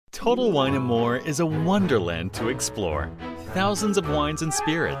Total Wine & More is a wonderland to explore. Thousands of wines and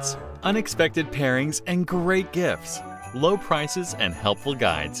spirits, unexpected pairings, and great gifts. Low prices and helpful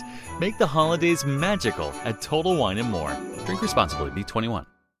guides make the holidays magical at Total Wine & More. Drink responsibly. Be 21.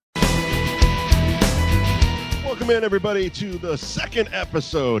 Welcome in, everybody, to the second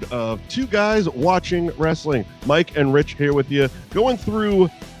episode of Two Guys Watching Wrestling. Mike and Rich here with you, going through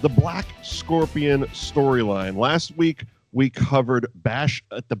the Black Scorpion storyline. Last week, we covered Bash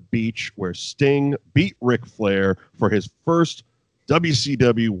at the Beach, where Sting beat Ric Flair for his first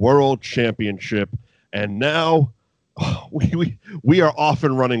WCW World Championship. And now we are off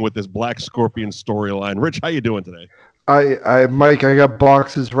and running with this Black Scorpion storyline. Rich, how you doing today? Mike, I got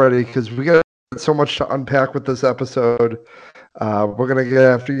boxes ready because we got so much to unpack with this episode. We're gonna get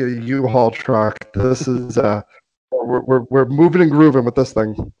after you a U-Haul truck. This is we're moving and grooving with this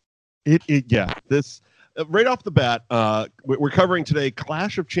thing. This right off the bat, we're covering today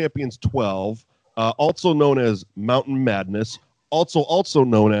Clash of Champions 12, also known as Mountain Madness, also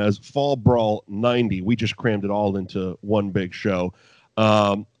known as Fall Brawl 90. We just crammed it all into one big show.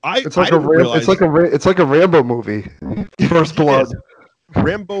 It's like a Rambo movie. First Blood.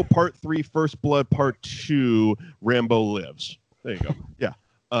 Rambo Part 3, First Blood Part 2, Rambo Lives. There you go. Yeah.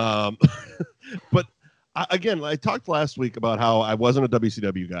 But again, I talked last week about how I wasn't a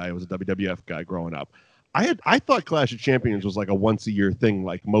WCW guy. I was a WWF guy growing up. I thought Clash of Champions was like a once-a-year thing,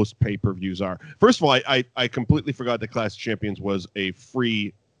 like most pay-per-views are. First of all, I completely forgot that Clash of Champions was a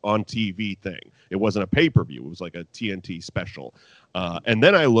free on-TV thing. It wasn't a pay-per-view. It was like a TNT special. And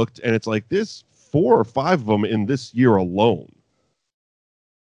then I looked, and it's like there's 4 or 5 of them in this year alone.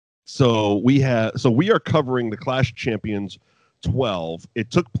 So we are covering the Clash of Champions 12.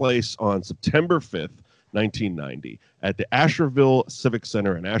 It took place on September 5th, 1990, at the Asherville Civic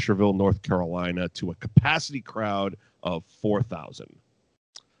Center in Asherville, North Carolina, to a capacity crowd of 4,000.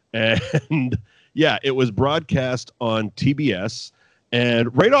 And yeah, it was broadcast on TBS.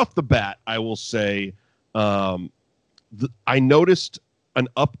 And right off the bat, I will say, I noticed an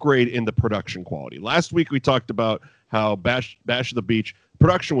upgrade in the production quality. Last week, we talked about how Bash at the Beach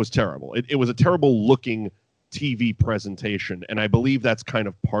production was terrible. It was a terrible looking TV presentation, and I believe that's kind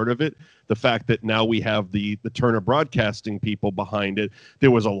of part of it. The fact that now we have the Turner Broadcasting people behind it. There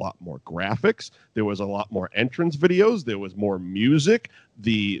was a lot more graphics. There was a lot more entrance videos. There was more music.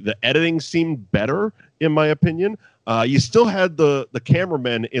 The editing seemed better, in my opinion. You still had the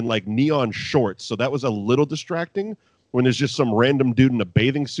cameramen in like neon shorts, so that was a little distracting when there's just some random dude in a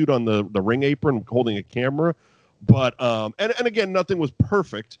bathing suit on the ring apron holding a camera. But and again, nothing was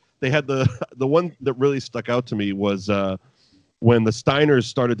perfect. They had the one that really stuck out to me was when the Steiners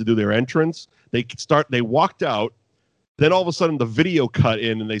started to do their entrance. They walked out, then all of a sudden the video cut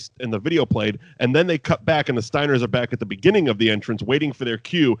in and the video played, and then they cut back and the Steiners are back at the beginning of the entrance waiting for their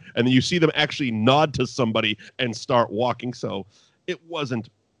cue, and then you see them actually nod to somebody and start walking. So it wasn't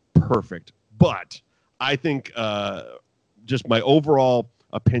perfect, but I think just my overall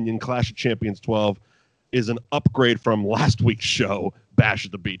opinion, Clash of Champions 12 is an upgrade from last week's show, Bash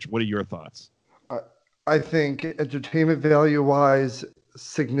at the Beach. What are your thoughts? I think entertainment value-wise,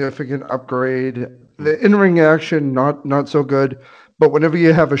 significant upgrade. The in-ring action, not so good. But whenever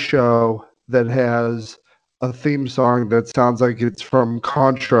you have a show that has a theme song that sounds like it's from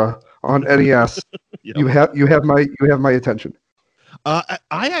Contra on NES, yep. you have my attention.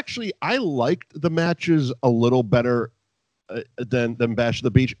 I liked the matches a little better than Bash at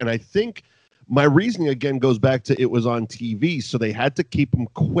the Beach, and I think my reasoning, again, goes back to it was on TV, so they had to keep them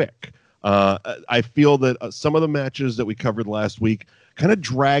quick. I feel that some of the matches that we covered last week kind of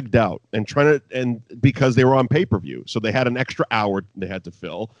dragged out and because they were on pay-per-view, so they had an extra hour they had to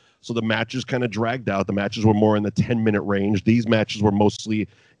fill. So the matches kind of dragged out. The matches were more in the 10-minute range. These matches were mostly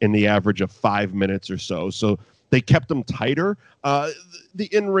in the average of 5 minutes or so. So they kept them tighter. The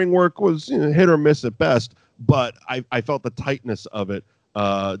in-ring work was hit or miss at best, but I felt the tightness of it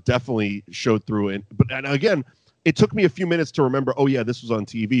definitely showed through it. And again, it took me a few minutes to remember, oh yeah, this was on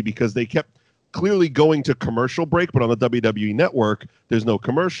TV, because they kept clearly going to commercial break, but on the WWE network, there's no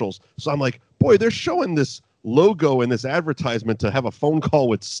commercials. So I'm like, boy, they're showing this logo in this advertisement to have a phone call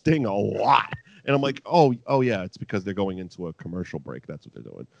with Sting a lot. And I'm like, oh yeah, it's because they're going into a commercial break. That's what they're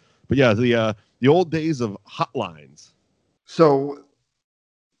doing. But yeah, the old days of hotlines. So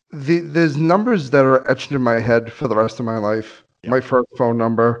there's numbers that are etched in my head for the rest of my life. Yep. My first phone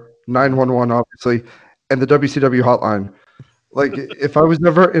number, 911, obviously, and the WCW hotline. Like, if I was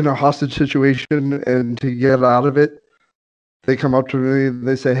never in a hostage situation and to get out of it, they come up to me and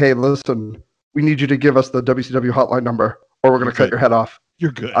they say, hey, listen, we need you to give us the WCW hotline number or we're going to cut your head off.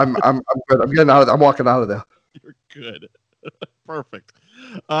 You're good. I'm good. I'm getting out of there. I'm walking out of there. You're good. Perfect.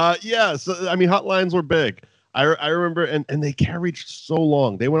 Yeah. So I mean, hotlines were big. I remember, and they carried so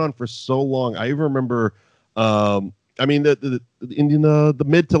long. They went on for so long. I even remember. I mean, in the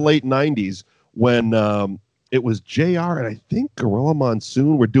mid to late '90s when it was JR and I think Gorilla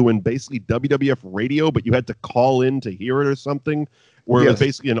Monsoon were doing basically WWF radio, but you had to call in to hear it or something, where it was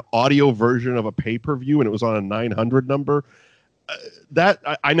basically an audio version of a pay-per-view and it was on a 900 number.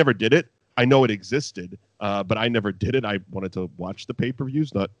 I never did it. I know it existed, but I never did it. I wanted to watch the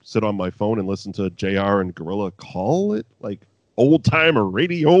pay-per-views, not sit on my phone and listen to JR and Gorilla call it like old-timer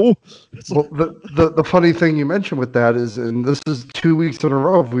radio. Well, the funny thing you mentioned with that is, and this is 2 weeks in a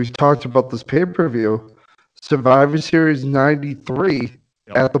row, we've talked about this pay-per-view, Survivor Series 93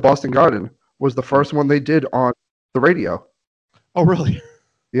 at the Boston Garden was the first one they did on the radio. Oh, really?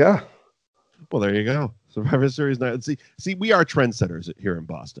 Yeah. Well, there you go. Survivor Series 9. See, we are trendsetters here in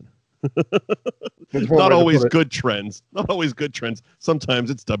Boston. Not always good trends. Not always good trends.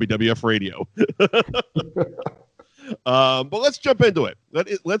 Sometimes it's WWF radio. But let's jump into it.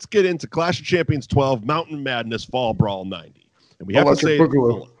 Let's get into Clash of Champions 12, Mountain Madness, Fall Brawl 90. And we have Electric to say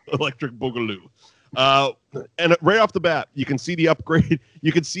Boogaloo. Electric Boogaloo. And right off the bat, you can see the upgrade.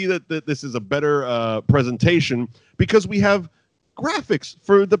 You can see that this is a better presentation because we have graphics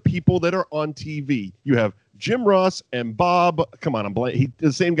for the people that are on TV. You have Jim Ross and Bob. Come on,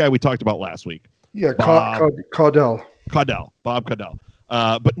 the same guy we talked about last week. Yeah, Caudell. Bob Caudell.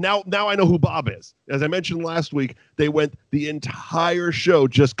 But now I know who Bob is. As I mentioned last week, they went the entire show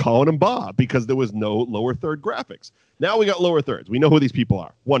just calling him Bob because there was no lower third graphics. Now we got lower thirds. We know who these people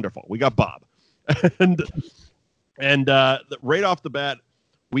are. Wonderful. We got Bob. and right off the bat,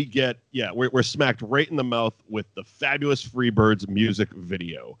 we get, we're smacked right in the mouth with the Fabulous Freebirds music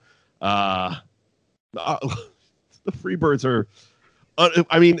video. The Freebirds are,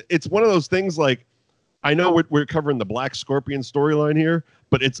 I mean, it's one of those things like, I know we're covering the Black Scorpion storyline here,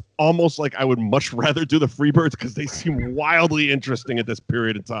 but it's almost like I would much rather do the Freebirds because they seem wildly interesting at this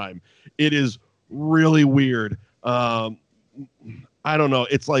period of time. It is really weird. I don't know.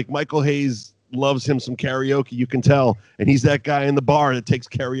 It's like Michael Hayes loves him some karaoke, you can tell, and he's that guy in the bar that takes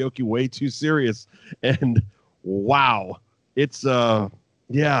karaoke way too serious. And wow, it's an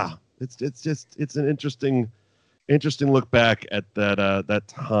interesting look back at that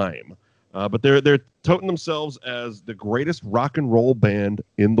time. But they're touting themselves as the greatest rock and roll band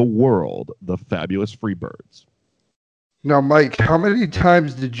in the world, the Fabulous Freebirds. Now, Mike, how many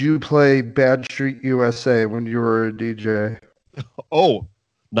times did you play Bad Street USA when you were a DJ? Oh,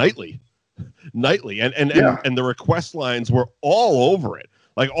 nightly. And the request lines were all over it.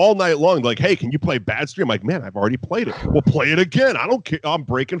 Like all night long, like, hey, can you play Bad Street? I'm like, man, I've already played it. We'll play it again. I don't care. I'm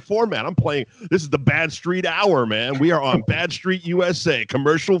breaking format. I'm playing. This is the Bad Street Hour, man. We are on Bad Street USA,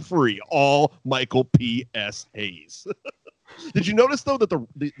 commercial free, all Michael P.S. Hayes. Did you notice, though, that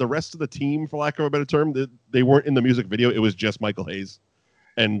the rest of the team, for lack of a better term, they weren't in the music video? It was just Michael Hayes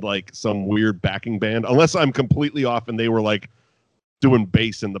and like some weird backing band, unless I'm completely off and they were like doing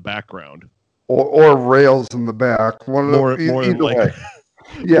bass in the background. Or rails in the back. More than way.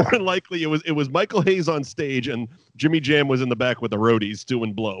 Yeah. More than likely, it was Michael Hayes on stage, and Jimmy Jam was in the back with the roadies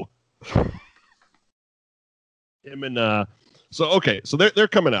doing blow. Him and so they're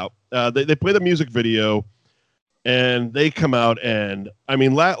coming out. They play the music video, and they come out, and I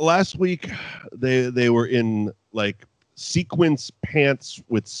mean, last week they were in like sequence pants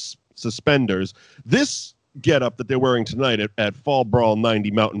with suspenders. This getup that they're wearing tonight at Fall Brawl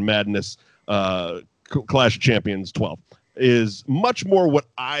 90 Mountain Madness Clash of Champions 12. Is much more what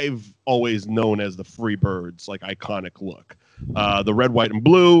I've always known as the Freebirds, like iconic look. The red, white, and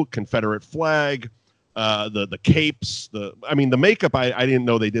blue, Confederate flag, the capes, the makeup. I didn't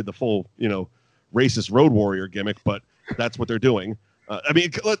know they did the full, racist Road Warrior gimmick, but that's what they're doing.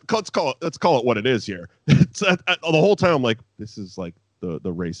 Let's call it what it is here. The whole time I'm like, this is like the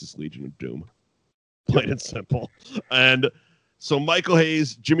racist Legion of Doom, plain and simple. And so Michael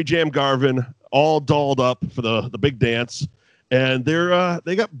Hayes, Jimmy Jam Garvin, all dolled up for the big dance, and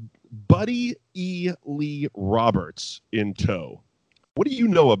they got Buddy E. Lee Roberts in tow. What do you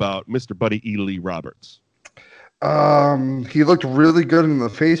know about Mr. Buddy E. Lee Roberts? He looked really good in the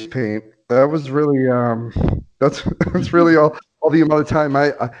face paint. That was really that's really all the amount of time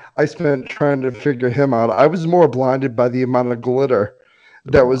I spent trying to figure him out. I was more blinded by the amount of glitter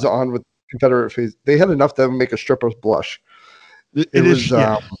that was on with Confederate face. They had enough that would make a stripper blush. It was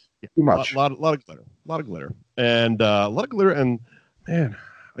too much. A lot of glitter, and man,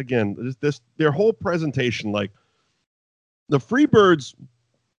 again, their whole presentation, like the Freebirds,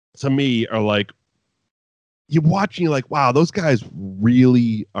 to me, are like, you watch and you're like, wow, those guys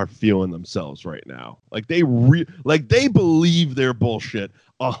really are feeling themselves right now. Like they believe their bullshit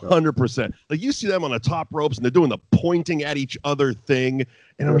 100%. Like you see them on the top ropes and they're doing the pointing at each other thing,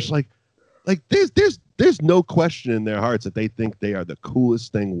 and I was like there's no question in their hearts that they think they are the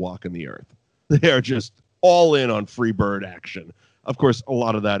coolest thing walking the earth. They are just all in on Freebird action. Of course, a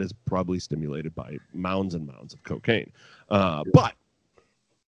lot of that is probably stimulated by mounds and mounds of cocaine, but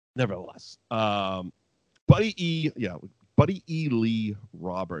nevertheless. Buddy E. Lee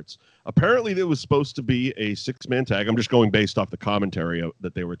Roberts. Apparently, there was supposed to be a 6-man tag. I'm just going based off the commentary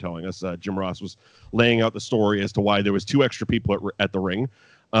that they were telling us. Jim Ross was laying out the story as to why there was 2 extra people at the ring.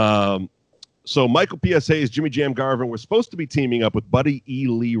 So Michael P.S. Hayes, Jimmy Jam Garvin were supposed to be teaming up with Buddy E.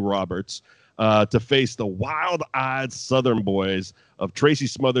 Lee Roberts to face the wild-eyed Southern boys of Tracy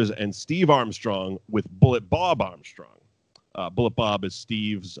Smothers and Steve Armstrong with Bullet Bob Armstrong. Bullet Bob is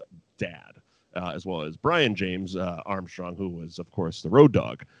Steve's dad. As well as Brian James Armstrong, who was, of course, the Road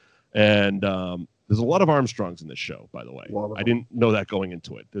Dogg. And there's a lot of Armstrongs in this show, by the way. I didn't know that going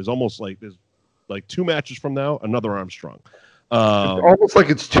into it. There's 2 matches from now, another Armstrong. It's almost like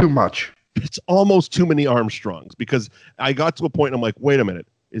it's too much. It's almost too many Armstrongs, because I got to a point and I'm like, wait a minute,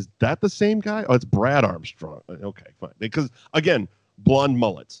 is that the same guy? Oh, it's Brad Armstrong. Okay, fine. Because, again, blonde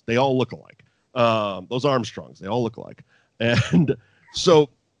mullets. They all look alike. Those Armstrongs, they all look alike. And so...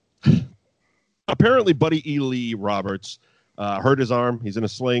 apparently, Buddy E. Lee Roberts hurt his arm. He's in a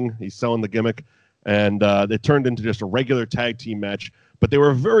sling. He's selling the gimmick. And it turned into just a regular tag team match. But they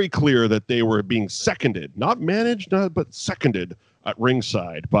were very clear that they were being seconded. Not managed, but seconded at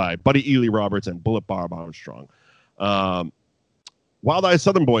ringside by Buddy E. Lee Roberts and Bullet Bob Armstrong. Wild Eye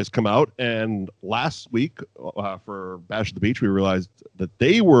Southern Boys come out. And last week for Bash at the Beach, we realized that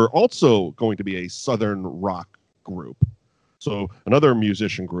they were also going to be a Southern rock group. So another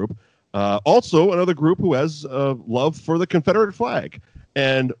musician group. Also, another group who has love for the Confederate flag,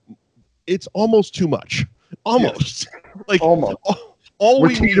 and it's almost too much. Almost, almost. All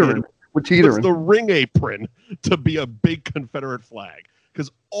we needed was the ring apron to be a big Confederate flag, because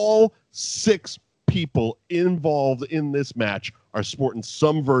all 6 people involved in this match are sporting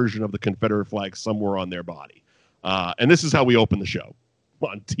some version of the Confederate flag somewhere on their body, and this is how we open the show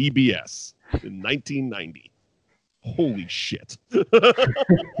on TBS in 1990. Holy shit. The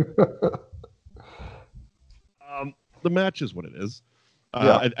match is what it is.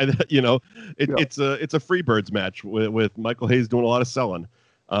 It's a Freebirds match with Michael Hayes doing a lot of selling.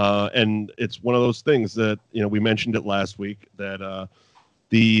 And it's one of those things that, we mentioned it last week, that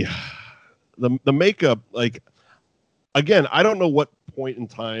the makeup, like, again, I don't know what point in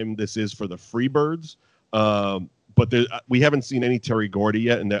time this is for the Freebirds. But we haven't seen any Terry Gordy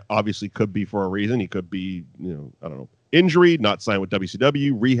yet, and that obviously could be for a reason. He could be, I don't know, injury, not signed with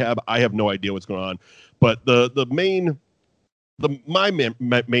WCW, rehab. I have no idea what's going on. But my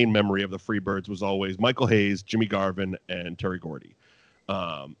main memory of the Freebirds was always Michael Hayes, Jimmy Garvin, and Terry Gordy.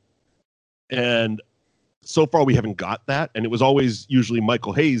 And so far we haven't got that, and it was always usually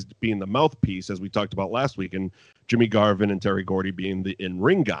Michael Hayes being the mouthpiece, as we talked about last week, and Jimmy Garvin and Terry Gordy being the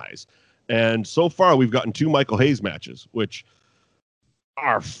in-ring guys. And so far, we've gotten 2 Michael Hayes matches, which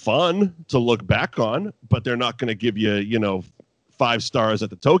are fun to look back on, but they're not going to give you, 5 stars at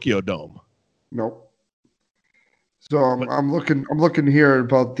the Tokyo Dome. Nope. So I'm looking here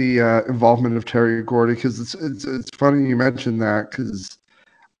about the involvement of Terry Gordy, because it's funny you mentioned that, because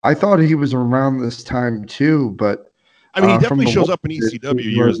I thought he was around this time too, but. I mean, he definitely shows up in ECW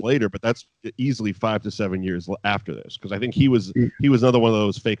years later, but that's easily 5 to 7 years after this, because I think he was another one of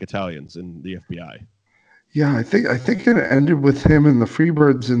those fake Italians in the FBI. Yeah, I think it ended with him and the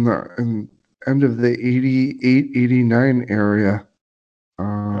Freebirds in the end of the 88, 89 area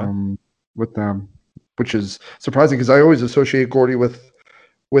with them, which is surprising because I always associate Gordy with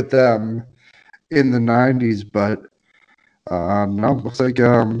them in the 90s, but no, looks like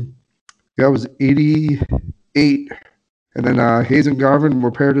it was 88. And then Hayes and Garvin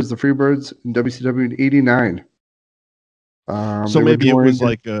were paired as the Freebirds in WCW in 89. So maybe it was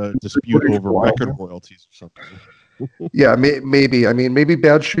like a dispute over record royalties or something. Yeah, maybe. I mean, maybe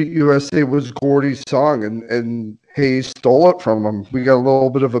Bad Street USA was Gordy's song, and Hayes stole it from him. We got a little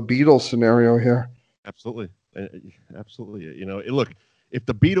bit of a Beatles scenario here. Absolutely. Look, if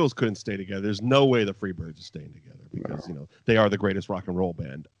the Beatles couldn't stay together, there's no way the Freebirds are staying together, because, they are the greatest rock and roll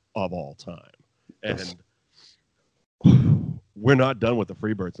band of all time. And we're not done with the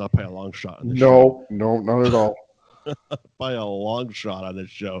Freebirds, not by a long shot. No, not at all. By a long shot on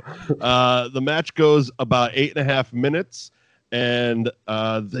this show. The match goes about 8.5 minutes, and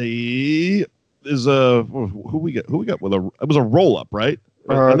who we got with it was a roll up, right?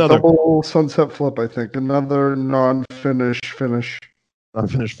 Another double sunset flip, I think. Another non-finish.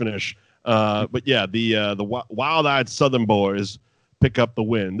 unfinished finish. But yeah, the Wild-Eyed Southern Boys pick up the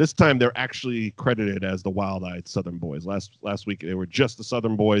win. This time they're actually credited as the Wild-Eyed Southern Boys. Last week they were just the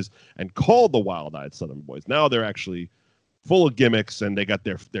Southern Boys and called the Wild-Eyed Southern Boys. Now they're actually full of gimmicks, and they got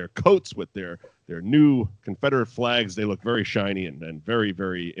their coats with their new Confederate flags. They look very shiny and very,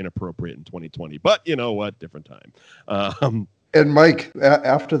 very inappropriate in 2020. But you know what? Different time. And Mike,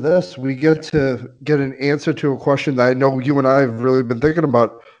 after this, we get to get an answer to a question that I know you and I have really been thinking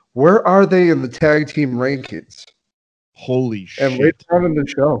about. Where are they in the tag team rankings? Holy And shit. later on in the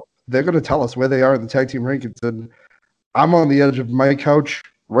show, they're going to tell us where they are in the tag team rankings. And I'm on the edge of my couch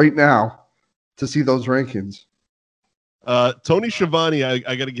right now to see those rankings. Tony Schiavone,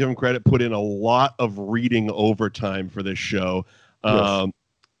 I got to give him credit, put in a lot of reading overtime for this show. Yes.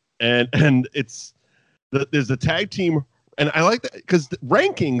 And there's the tag team. And I like that because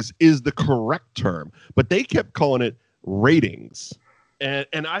rankings is the correct term, but they kept calling it ratings. And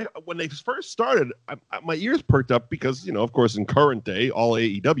I, when they first started, my ears perked up because, you know, of course, in current day, all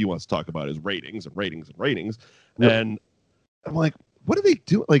AEW wants to talk about is ratings and ratings and ratings. Yep. And I'm like, what do they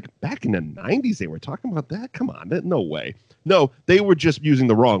do? Like back in the 90s, they were talking about that? Come on, no way. No, they were just using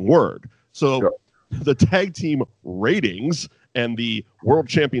the wrong word. So Yep. The tag team ratings and the world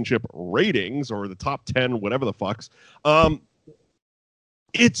championship ratings, or the top 10, whatever the fucks,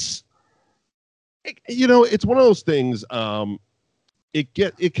 it's one of those things. I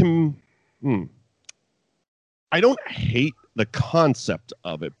don't hate the concept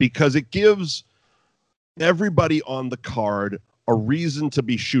of it because it gives everybody on the card a reason to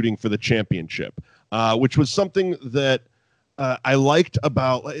be shooting for the championship, which was something that I liked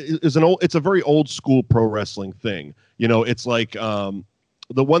about. It's a very old school pro wrestling thing. You know, it's like the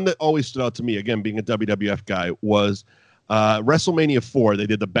one that always stood out to me, again, being a WWF guy, was WrestleMania 4. They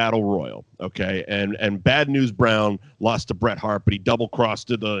did the Battle Royal, okay, and Bad News Brown lost to Bret Hart, but he double crossed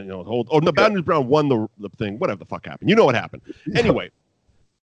the Bad News Brown won the thing. Whatever the fuck happened, you know what happened. Anyway,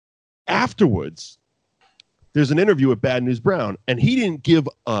 afterwards, there's an interview with Bad News Brown, and he didn't give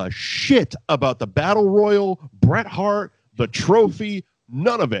a shit about the Battle Royal, Bret Hart, the trophy,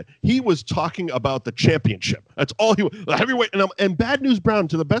 none of it. He was talking about the championship. That's all he was. Heavyweight, and Bad News Brown,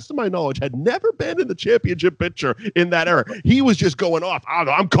 to the best of my knowledge, had never been in the championship picture in that era. He was just going off.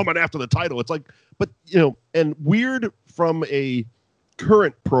 I'm coming after the title. It's like, but and weird from a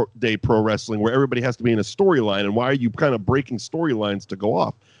current pro wrestling where everybody has to be in a storyline, and why are you kind of breaking storylines to go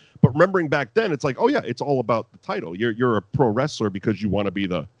off? But remembering back then, it's like, oh yeah, it's all about the title. You're a pro wrestler because you want to be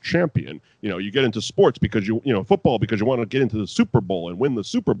the champion. You get into sports because football because you want to get into the Super Bowl and win the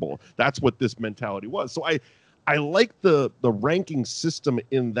Super Bowl. That's what this mentality was. So I like the ranking system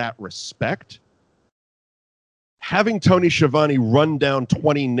in that respect. Having Tony Schiavone run down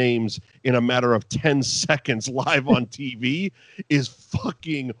 20 names in a matter of 10 seconds live on TV is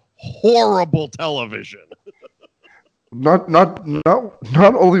fucking horrible television. Not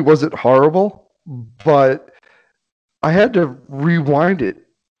only was it horrible, but I had to rewind it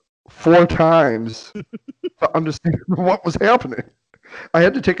 4 times to understand what was happening. I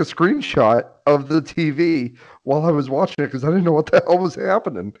had to take a screenshot of the TV while I was watching it because I didn't know what the hell was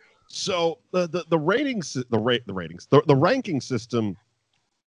happening. So the ranking system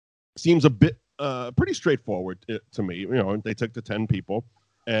seems a bit pretty straightforward to me. They took the 10 people,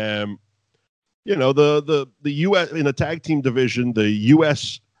 and the U.S. in the tag team division, the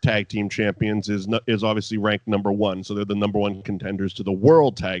U.S. tag team champions is obviously ranked number 1, so they're the number 1 contenders to the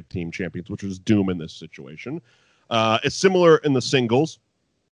world tag team champions, which was Doom in this situation. It's similar in the singles.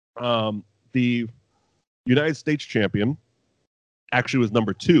 The United States champion actually was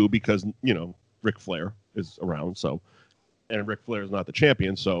number 2 because Ric Flair is around, and Ric Flair is not the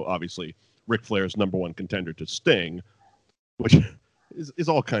champion, so obviously Ric Flair is number 1 contender to Sting, which is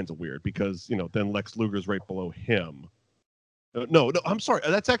all kinds of weird because then Lex Luger's right below him. No, I'm sorry,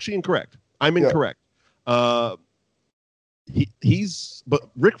 that's actually incorrect. I'm incorrect. But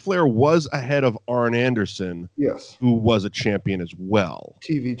Ric Flair was ahead of Arn Anderson, yes, who was a champion as well.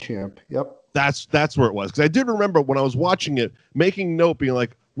 TV champ. Yep. That's where it was, because I did remember when I was watching it, making note, being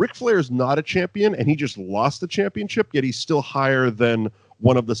like, Ric Flair is not a champion, and he just lost the championship, yet he's still higher than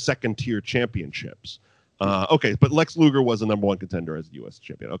one of the second-tier championships. Okay, but Lex Luger was the number 1 contender as U.S.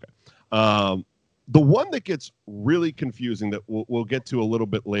 champion. Okay. The one that gets really confusing that we'll get to a little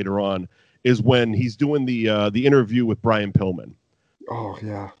bit later on is when he's doing the interview with Brian Pillman. Oh,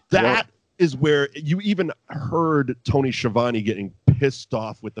 yeah. That is where you even heard Tony Schiavone getting pissed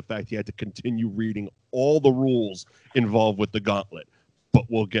off with the fact he had to continue reading all the rules involved with the gauntlet. But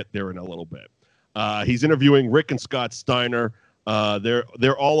we'll get there in a little bit. He's interviewing Rick and Scott Steiner.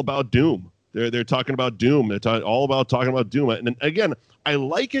 They're all about Doom. They're talking about Doom. They're all about talking about Doom. And again, I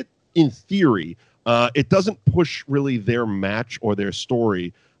like it in theory. It doesn't push really their match or their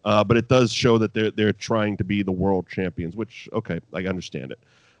story, but it does show that they're trying to be the world champions. Which, okay, I understand it.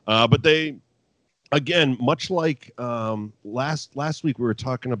 But they, again, much like last week, we were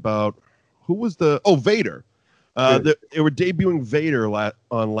talking about who was Vader. They were debuting Vader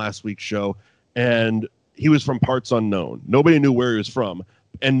on last week's show, and he was from parts unknown. Nobody knew where he was from,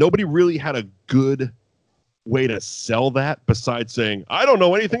 and nobody really had a good way to sell that besides saying, I don't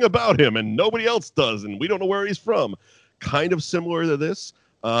know anything about him, and nobody else does, and we don't know where he's from. Kind of similar to this.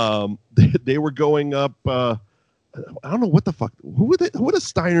 They were going up. I don't know what the fuck. Who are the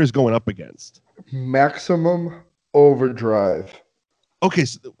Steiners going up against? Maximum Overdrive. Okay,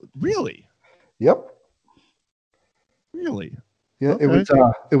 so, really? Yep. Really? Yeah, Okay.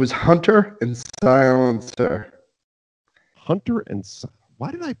 It was Hunter and Silencer.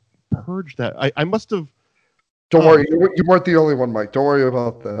 Why did I purge that? I must have. Don't worry, you weren't the only one, Mike. Don't worry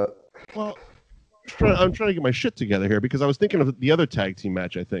about that. Well, I'm trying to get my shit together here because I was thinking of the other tag team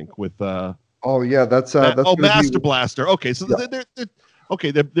match. I think with. Oh yeah, that's Master Blaster. Okay, so yeah.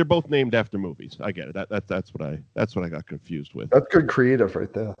 they're both named after movies. I get it. That's what I got confused with. That's good creative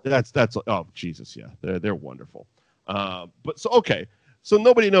right there. That's oh Jesus, yeah, they're wonderful. But so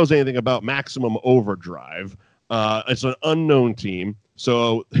nobody knows anything about Maximum Overdrive. It's an unknown team.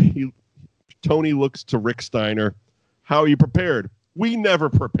 So Tony looks to Rick Steiner. How are you prepared? We never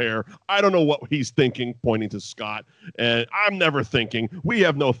prepare. I don't know what he's thinking, pointing to Scott. And I'm never thinking. We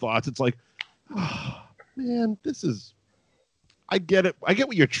have no thoughts. It's like, oh, man, this is... I get it. I get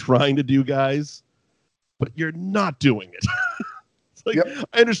what you're trying to do, guys, but you're not doing it. It's like, yep.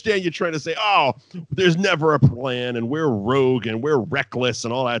 I understand you're trying to say, oh, there's never a plan, and we're rogue, and we're reckless,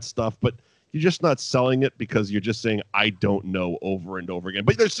 and all that stuff, but you're just not selling it because you're just saying, I don't know, over and over again.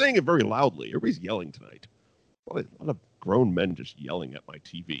 But they're saying it very loudly. Everybody's yelling tonight. A lot of grown men just yelling at my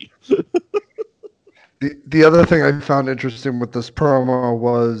TV. The other thing I found interesting with this promo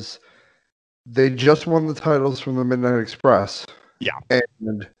was they just won the titles from the Midnight Express. Yeah.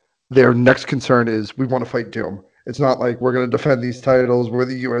 And their next concern is we want to fight Doom. It's not like we're going to defend these titles. We're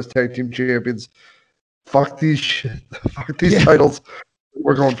the U.S. Tag Team Champions. Fuck these titles.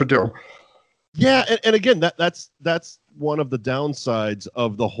 We're going for Doom. Yeah, and again, that's one of the downsides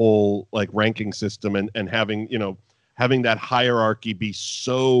of the whole like ranking system and having that hierarchy be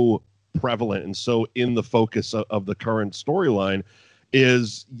so prevalent and so in the focus of the current storyline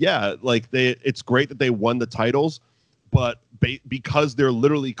is it's great that they won the titles, but because they're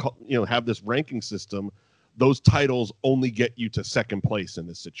literally have this ranking system, those titles only get you to second place in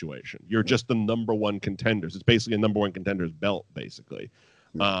this situation. You're just the number one contenders. It's basically a number one contenders belt, basically.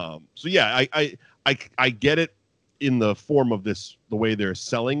 So yeah, I get it in the form of this, the way they're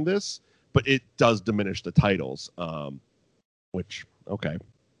selling this, but it does diminish the titles. Which, okay,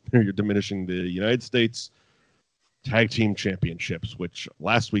 you're diminishing the United States Tag Team Championships, which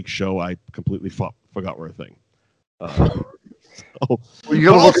last week's show I completely forgot were a thing.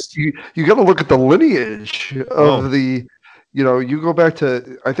 You gotta look at the lineage of the. You go back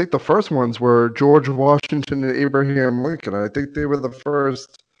to, I think the first ones were George Washington and Abraham Lincoln. I think they were the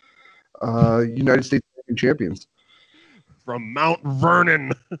first United States champions. From Mount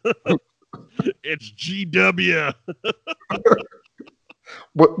Vernon. It's GW.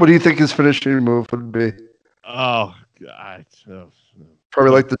 What do you think his finishing move would be? Oh, God.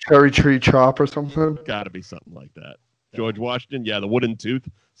 Probably like the cherry tree chop or something? Got to be something like that. George Washington, the wooden tooth.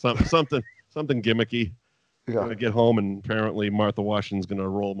 Something gimmicky. Yeah. Gonna get home, and apparently Martha Washington's gonna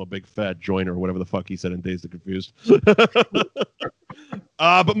roll him a big fat joint or whatever the fuck he said in Dazed and Confused.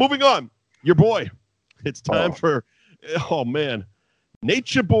 But moving on, your boy. It's time for,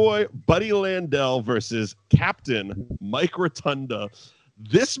 Nature Boy Buddy Landel versus Captain Mike Rotunda.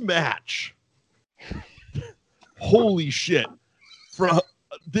 This match, holy shit!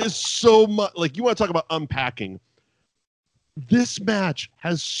 There's so much. Like, you want to talk about unpacking. This match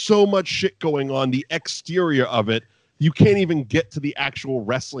has so much shit going on. The exterior of it, you can't even get to the actual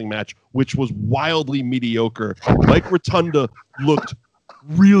wrestling match, which was wildly mediocre. Mike Rotunda looked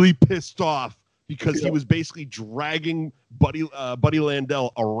really pissed off because he was basically dragging Buddy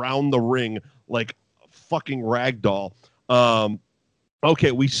Landel around the ring like a fucking ragdoll.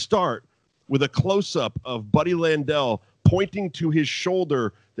 Okay, we start with a close-up of Buddy Landel pointing to his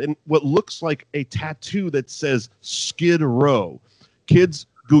shoulder and what looks like a tattoo that says Skid Row. Kids,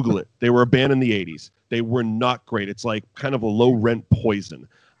 Google it. They were a band in the 80s. They were not great. It's like kind of a low-rent Poison.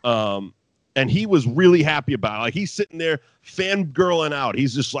 And he was really happy about it. Like, he's sitting there fangirling out.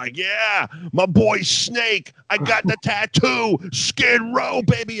 He's just like, yeah, my boy Snake. I got the tattoo. Skid Row,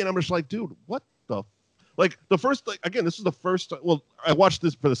 baby. And I'm just like, dude, what the? Like, the first, like, again, this is the first. Well, I watched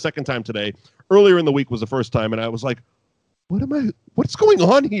this for the second time today. Earlier in the week was the first time. And I was like, what's going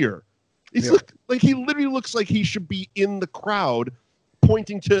on here? He literally looks like he should be in the crowd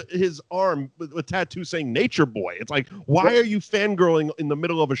pointing to his arm with a tattoo saying Nature Boy. It's like, why are you fangirling in the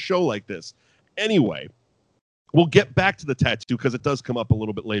middle of a show like this? Anyway, we'll get back to the tattoo because it does come up a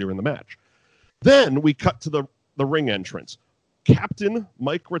little bit later in the match. Then we cut to the ring entrance. Captain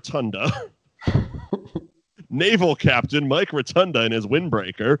Mike Rotunda, Naval Captain Mike Rotunda in his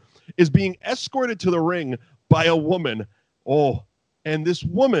windbreaker, is being escorted to the ring by a woman. Oh, and this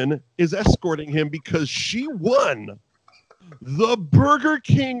woman is escorting him because she won the Burger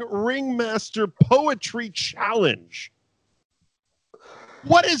King Ringmaster Poetry Challenge.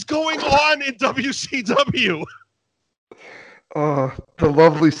 What is going on in WCW? The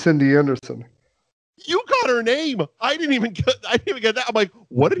lovely Cindy Anderson. You got her name. I didn't even get that. I'm like,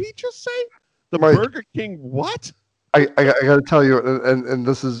 what did he just say? Burger King what? I got to tell you, and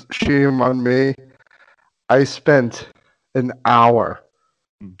this is shame on me. I spent an hour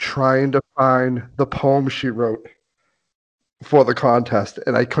trying to find the poem she wrote for the contest,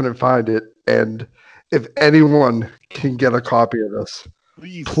 and I couldn't find it. And if anyone can get a copy of this,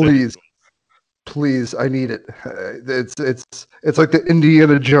 please, I need it. It's like the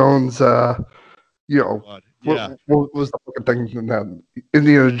Indiana Jones, what was the fucking thing in that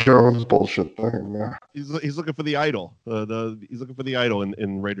Indiana Jones bullshit thing? Yeah. He's looking for the idol. He's looking for the idol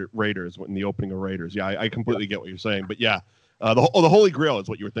in Raiders in the opening of Raiders. Yeah, I completely get what you're saying, but yeah, the Holy Grail is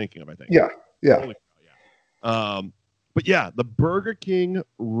what you were thinking of, I think. Yeah. But yeah, the Burger King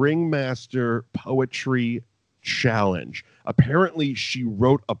Ringmaster Poetry Challenge. Apparently, she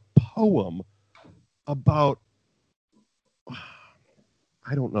wrote a poem about,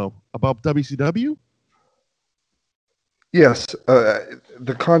 I don't know, about WCW? Yes.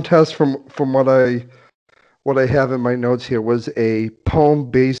 The contest, from what I have in my notes here, was a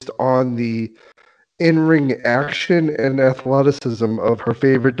poem based on the in-ring action and athleticism of her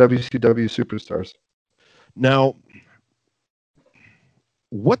favorite WCW superstars. Now,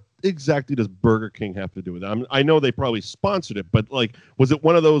 what exactly does Burger King have to do with it? I know they probably sponsored it, but like, was it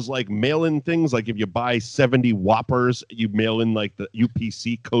one of those like mail-in things? Like if you buy 70 Whoppers, you mail in like the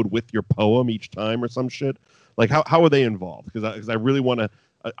UPC code with your poem each time or some shit? Like how are they involved? Because I really want to.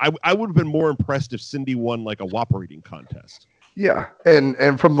 I would have been more impressed if Cindy won like a Whopper eating contest. Yeah,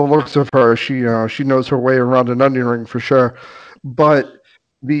 and from the looks of her, she knows her way around an onion ring for sure. But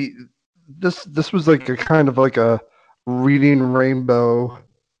this was like a kind of like a reading rainbow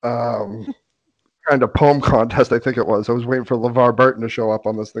kind of poem contest. I think it was. I was waiting for LeVar Burton to show up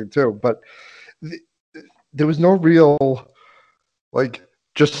on this thing too, but there was no real like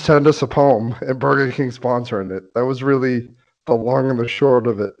just send us a poem and Burger King sponsoring it. That was really the long and the short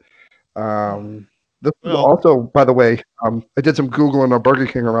of it. This was also, by the way, I did some Googling on Burger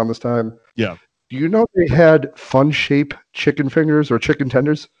King around this time. Yeah. Do you know they had Fun Shape chicken fingers or chicken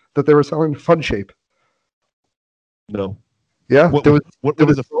tenders that they were selling? Fun Shape. No. Yeah. What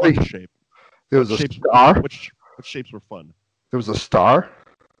is a fun shape? There was a star. What shapes were fun? There was a star.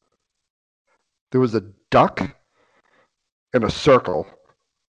 There was a duck and a circle.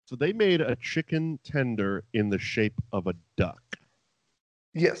 So they made a chicken tender in the shape of a duck.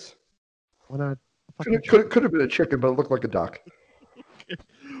 Yes. Why not? Could have been a chicken, but it looked like a duck. Okay.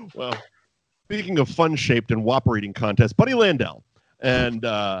 Well, speaking of fun-shaped and Whopper eating contest, Buddy Landel. And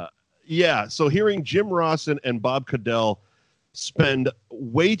so hearing Jim Ross and Bob Caudell spend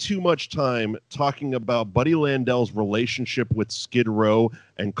way too much time talking about Buddy Landel's relationship with Skid Row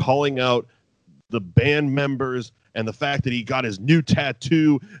and calling out the band members and the fact that he got his new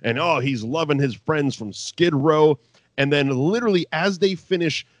tattoo and he's loving his friends from Skid Row. And then literally as they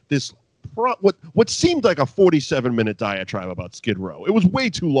finish this what seemed like a 47-minute diatribe about Skid Row. It was way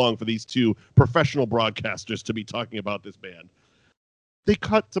too long for these two professional broadcasters to be talking about this band. They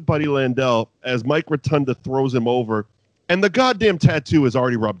cut to Buddy Landel as Mike Rotunda throws him over, and the goddamn tattoo is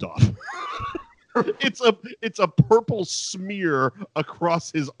already rubbed off. It's a purple smear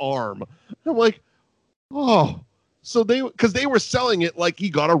across his arm. I'm like, so because they were selling it like he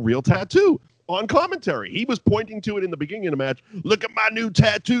got a real tattoo. On commentary, he was pointing to it in the beginning of the match. Look at my new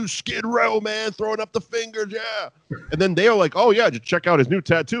tattoo, Skid Row, man, throwing up the fingers, yeah. And then they are like, oh yeah, just check out his new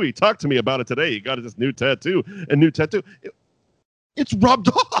tattoo. He talked to me about it today. He got this new tattoo. It's rubbed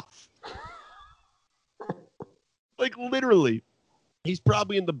off. Like literally. He's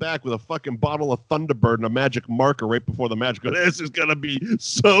probably in the back with a fucking bottle of Thunderbird and a magic marker right before the match. Going, this is gonna be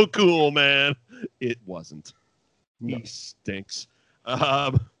so cool, man. It wasn't. No. He stinks.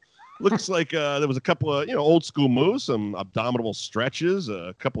 Looks like there was a couple of old school moves, some abdominal stretches,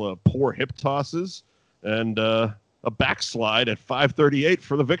 a couple of poor hip tosses, and a backslide at 5:38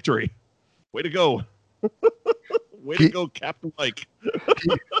 for the victory. Way to go! Way to go, Captain Mike.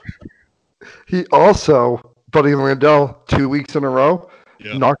 He also, Buddy Landel, 2 weeks in a row,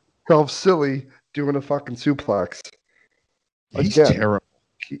 knocked himself silly doing a fucking suplex. He's terrible.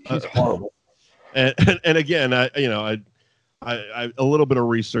 He's horrible. And again, I a little bit of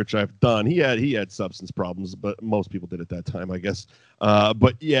research I've done. He had substance problems, but most people did at that time, I guess.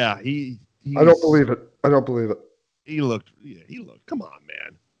 But yeah, I don't believe it. I don't believe it. He looked. Come on,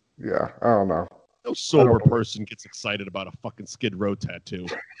 man. Yeah, I don't know. No sober person gets excited about a fucking Skid Row tattoo.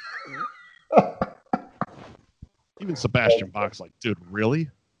 Even Sebastian Bach's like, dude, really?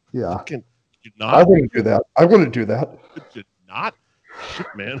 Yeah. Fucking, you not? I wouldn't do that. I wouldn't do that. Did not? Shit,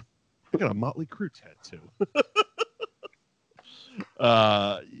 man. I got a Motley Crue tattoo.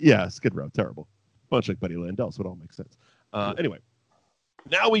 Yeah, Skid Row, terrible. Much like Buddy Landel, so it all makes sense. Anyway,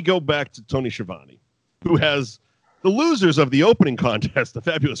 now we go back to Tony Schiavone, who has the losers of the opening contest, the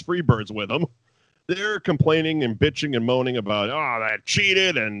Fabulous Freebirds, with him. They're complaining and bitching and moaning about, that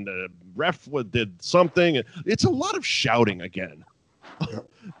cheated and the ref did something. It's a lot of shouting again.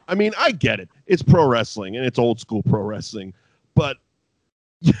 I mean, I get it. It's pro wrestling and it's old school pro wrestling, but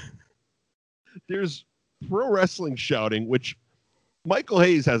there's pro wrestling shouting, which Michael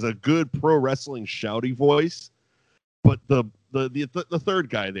Hayes has a good pro wrestling shouty voice, but the third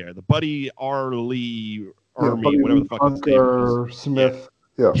guy there, the Buddy Army, whatever the fuck his name is, Smith,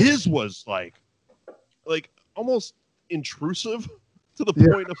 yeah, his was like almost intrusive to the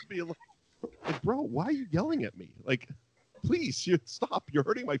point of being like, bro, why are you yelling at me? Like, please, stop. You're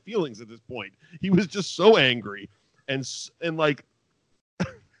hurting my feelings at this point. He was just so angry and like.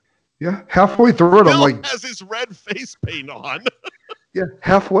 Yeah, halfway through it, I'm like, has his red face paint on. Yeah,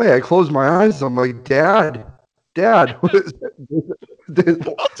 halfway, I close my eyes. I'm like, Dad, what is it?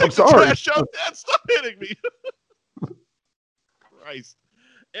 I'll take the trash out, Dad. Stop hitting me. Christ.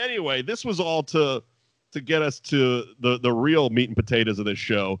 Anyway, this was all to get us to the real meat and potatoes of this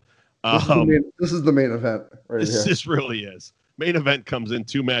show. This is the main event right here. This really is. Main event comes in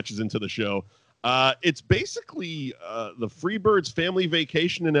 2 matches into the show. It's basically the Freebirds family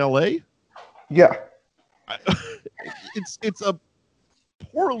vacation in L.A. Yeah. It's a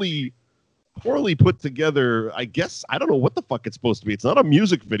poorly put together, I guess. I don't know what the fuck it's supposed to be. It's not a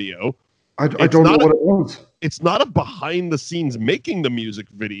music video. I don't know what it was. It's not a behind the scenes making the music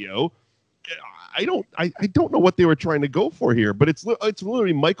video. I don't know what they were trying to go for here, but it's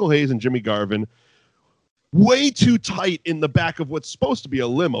literally Michael Hayes and Jimmy Garvin way too tight in the back of what's supposed to be a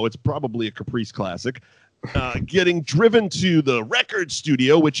limo. It's probably a Caprice Classic, getting driven to the record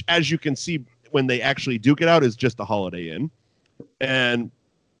studio, which, as you can see when they actually duke it out, is just a Holiday Inn. And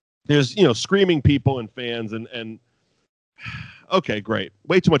there's, screaming people and fans and okay, great.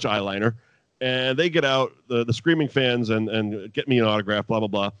 Way too much eyeliner. And they get out, the screaming fans, and get me an autograph, blah, blah,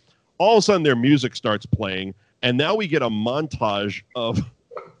 blah. All of a sudden, their music starts playing, and now we get a montage of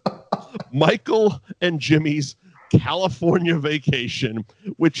Michael and Jimmy's California vacation,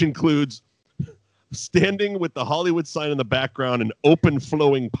 which includes standing with the Hollywood sign in the background and open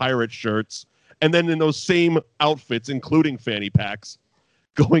flowing pirate shirts, and then in those same outfits, including fanny packs,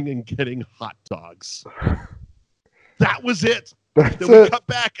 going and getting hot dogs. That was it. Then we cut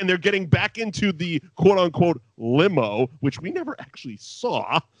back, and they're getting back into the quote-unquote limo, which we never actually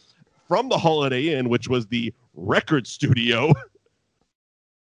saw, from the Holiday Inn, which was the record studio.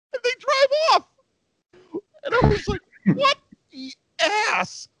 And they drive off. And I was like, what the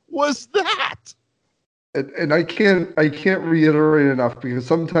ass was that? And I can't reiterate enough, because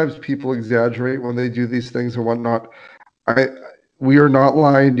sometimes people exaggerate when they do these things and whatnot. We are not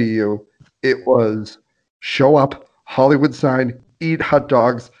lying to you. It was show up, Hollywood sign, eat hot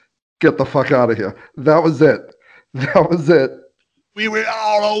dogs, get the fuck out of here. That was it. We were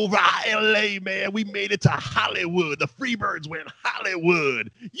all over LA, man. We made it to Hollywood. The Freebirds went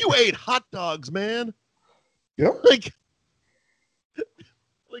Hollywood. You ate hot dogs, man. Yep. Like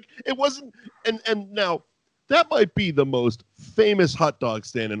it wasn't. And now that might be the most famous hot dog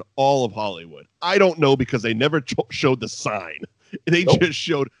stand in all of Hollywood. I don't know, because they never showed the sign. They just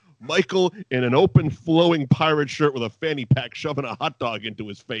showed Michael in an open flowing pirate shirt with a fanny pack shoving a hot dog into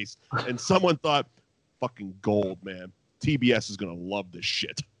his face. And someone thought, fucking gold, man. TBS is going to love this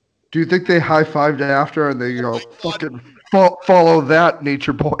shit. Do you think they high-fived after and they go, fucking follow that,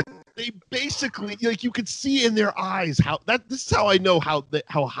 Nature Boy? they basically, like, you could see in their eyes this is how I know how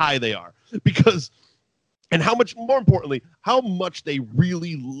high they are, because, and how much more importantly, how much they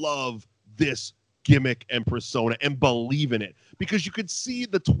really love this gimmick and persona and believe in it, because you could see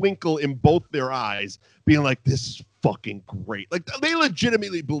the twinkle in both their eyes being like, this is fucking great. Like, they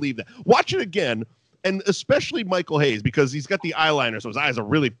legitimately believe that. Watch it again, and especially Michael Hayes, because he's got the eyeliner, so his eyes are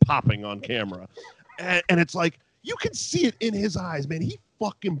really popping on camera, and it's like, you can see it in his eyes, man. He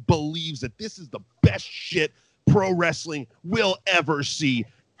fucking believes that this is the best shit pro wrestling will ever see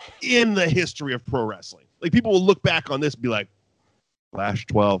in the history of pro wrestling. Like, people will look back on this and be like, Flash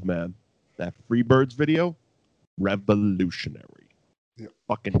 12, man. That Freebirds video, revolutionary. Yeah.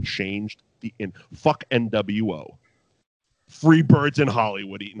 Fucking changed fuck NWO. Freebirds in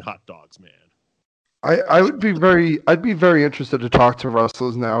Hollywood eating hot dogs, man. I'd be very interested to talk to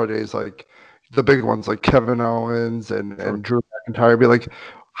wrestlers nowadays, like the big ones like Kevin Owens and Drew McIntyre. Be like,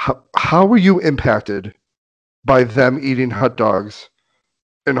 how were you impacted by them eating hot dogs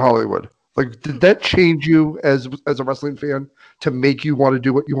in Hollywood? Like, did that change you as a wrestling fan to make you want to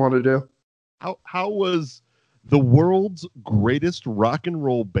do what you want to do? How was the world's greatest rock and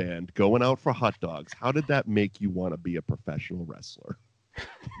roll band going out for hot dogs? How did that make you want to be a professional wrestler?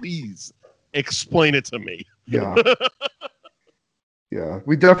 Please explain it to me. Yeah. Yeah,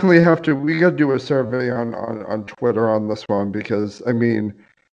 we definitely have to. We got to do a survey on Twitter on this one, because I mean,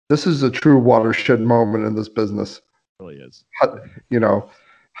 this is a true watershed moment in this business. It really is. You know,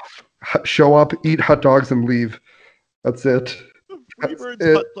 show up, eat hot dogs, and leave. That's it.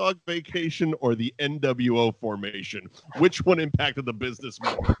 Freebirds hot dog vacation or the NWO formation? Which one impacted the business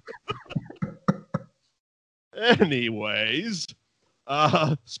more? Anyways,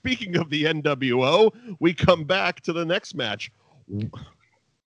 speaking of the NWO, we come back to the next match.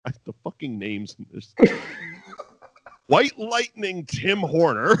 The fucking names in this. White Lightning Tim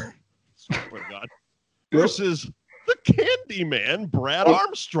Horner, God, versus the Candyman Brad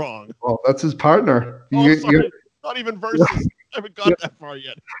Armstrong. Oh, that's his partner. Not even versus. I haven't got that far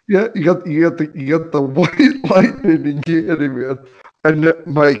yet. Yeah, you got the White Lightning and Candyman. And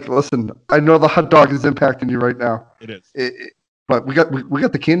Mike, listen, I know the hot dog is impacting you right now. It is. But we got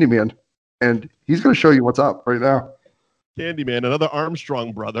the Candyman, and he's going to show you what's up right now. Candyman, another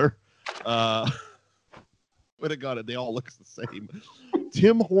Armstrong brother. Would have got it. They all look the same.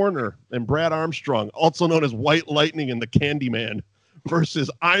 Tim Horner and Brad Armstrong, also known as White Lightning and the Candyman, versus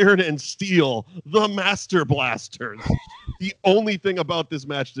Iron and Steel, the Master Blasters. The only thing about this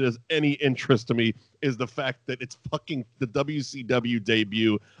match that has any interest to me is the fact that it's fucking the WCW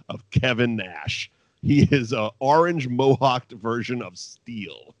debut of Kevin Nash. He is an orange mohawked version of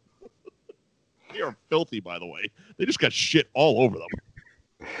Steel. They are filthy, by the way. They just got shit all over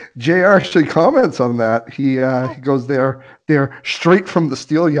them. Jay actually comments on that. He goes, they're straight from the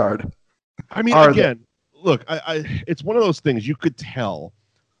steel yard. I mean, again, look, it's one of those things you could tell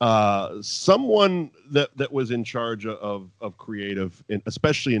someone that was in charge of creative,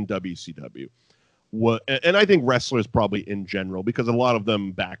 especially in WCW, and I think wrestlers probably in general, because a lot of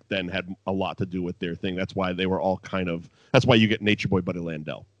them back then had a lot to do with their thing. That's why they were all that's why you get Nature Boy Buddy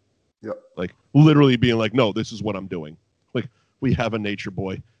Landel. Yep. Like, literally being like, no, this is what I'm doing. Like, we have a Nature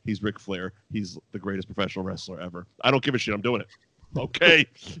Boy. He's Ric Flair. He's the greatest professional wrestler ever. I don't give a shit. I'm doing it. Okay,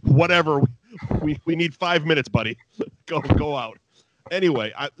 whatever. We need 5 minutes, buddy. Go out.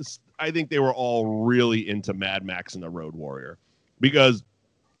 Anyway, I think they were all really into Mad Max and the Road Warrior, because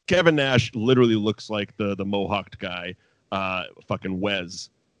Kevin Nash literally looks like the mohawked guy, fucking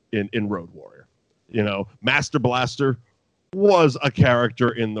Wes in Road Warrior. You know, Master Blaster was a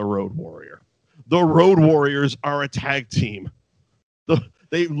character in the Road Warrior. The Road Warriors are a tag team.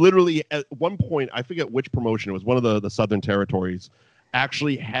 They literally, at one point, I forget which promotion, it was one of the Southern Territories,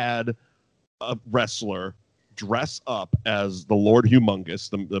 actually had a wrestler dress up as the Lord Humongous,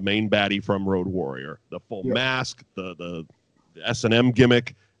 the main baddie from Road Warrior, the full mask, the S&M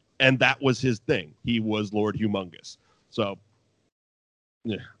gimmick, and that was his thing. He was Lord Humongous. So,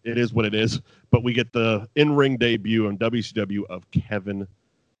 yeah, it is what it is. But we get the in-ring debut on WCW of Kevin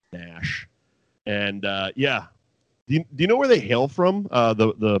Nash. And, yeah. Do you know where they hail from,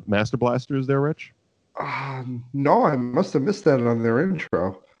 the Master Blasters there, Rich? No, I must have missed that on their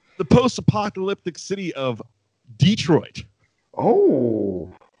intro. The post-apocalyptic city of Detroit. Oh.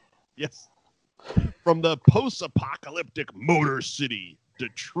 Yes. From the post-apocalyptic Motor City,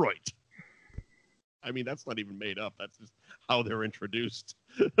 Detroit. I mean, that's not even made up. That's just how they're introduced.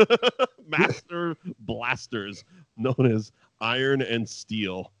 Master Blasters, known as Iron and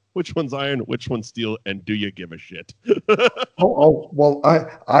Steel. Which one's iron? Which one's steel? And do you give a shit? Well,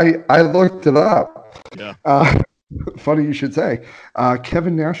 I looked it up. Yeah. funny you should say.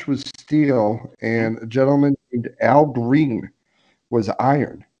 Kevin Nash was steel, and a gentleman named Al Green was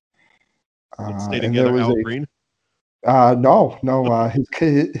iron. Let's stay And there together, was Al Green.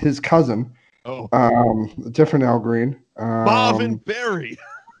 his cousin, Oh, different Al Green. Marvin Berry.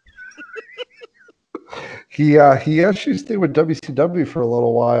 He actually stayed with WCW for a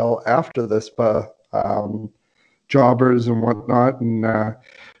little while after this, but jobbers and whatnot. And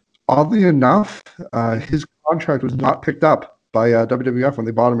oddly enough, his contract was not picked up by WWF when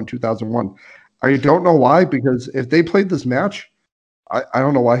they bought him in 2001. I don't know why, because if they played this match, I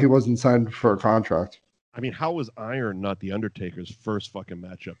don't know why he wasn't signed for a contract. I mean, how was Iron not the Undertaker's first fucking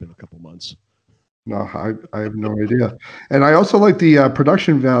matchup in a couple months? No, I have no idea. And I also like the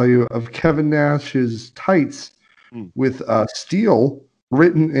production value of Kevin Nash's tights with steel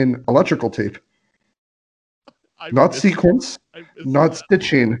written in electrical tape. Not sequence, not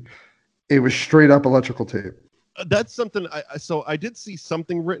stitching. It was straight up electrical tape. That's something. So I did see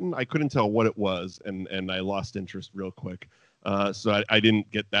something written. I couldn't tell what it was, and I lost interest real quick. So I didn't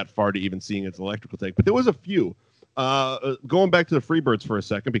get that far to even seeing its electrical tape. But there was a few. Going back to the Freebirds for a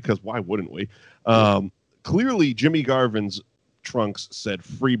second, because why wouldn't we? Clearly, Jimmy Garvin's trunks said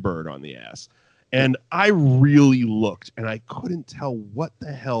Freebird on the ass. And I really looked, and I couldn't tell what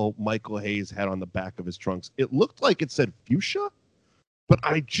the hell Michael Hayes had on the back of his trunks. It looked like it said fuchsia, but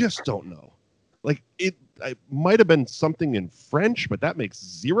I just don't know. Like, it might have been something in French, but that makes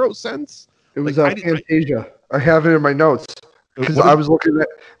zero sense. It was Fantasia. I have it in my notes. Because I was looking at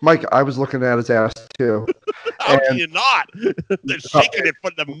Mike, I was looking at his ass too. How do you not? They're shaking it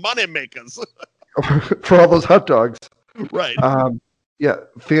for the money makers. For all those hot dogs. Right. Yeah,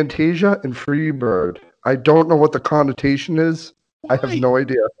 Fantasia and Freebird. I don't know what the connotation is. Why? I have no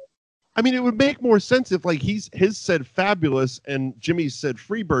idea. I mean, it would make more sense if like his said Fabulous and Jimmy's said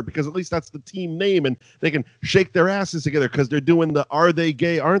Freebird, because at least that's the team name and they can shake their asses together because they're doing the are they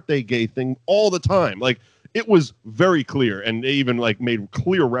gay, aren't they gay thing all the time. Like, it was very clear, and they even like made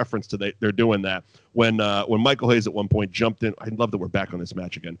clear reference to they're doing that when Michael Hayes at one point jumped in. I love that we're back on this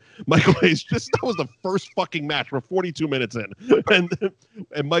match again. Michael Hayes that was the first fucking match. We're 42 minutes in,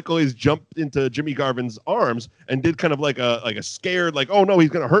 and Michael Hayes jumped into Jimmy Garvin's arms and did kind of like a scared, like, oh no, he's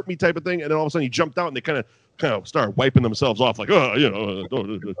gonna hurt me type of thing, and then all of a sudden he jumped out and they kind of started wiping themselves off, like, oh,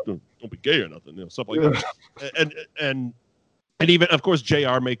 don't be gay or nothing, stuff like that, and even, of course,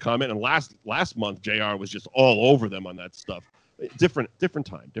 JR made comment, and last month JR was just all over them on that stuff. Different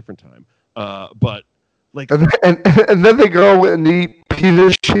time. But like, and then they go and eat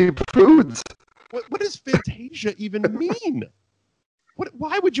penis-shaped foods. What does Fantasia even mean?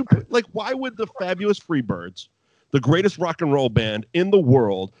 Why would the Fabulous Freebirds, the greatest rock and roll band in the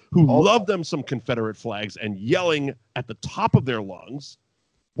world, who love them some Confederate flags and yelling at the top of their lungs,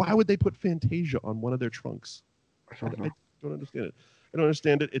 why would they put Fantasia on one of their trunks? I don't understand it. I don't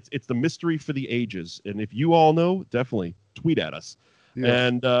understand it. It's the mystery for the ages. And if you all know, definitely tweet at us. Yeah.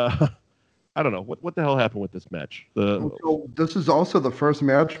 And I don't know what the hell happened with this match. So this is also the first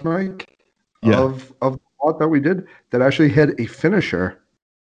match, Mike, of the lot that we did that actually had a finisher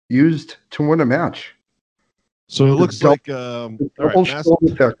used to win a match. So it looks like a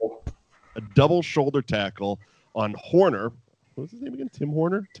double shoulder tackle on Horner. What's his name again? Tim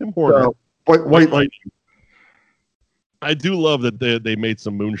Horner. White Lightning. I do love that they made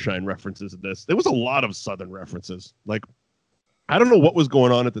some moonshine references in this. There was a lot of Southern references. Like, I don't know what was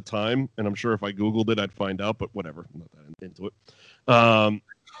going on at the time, and I'm sure if I Googled it, I'd find out, but whatever. I'm not that into it.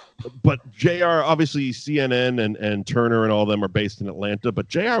 But JR, obviously, CNN and Turner and all of them are based in Atlanta, but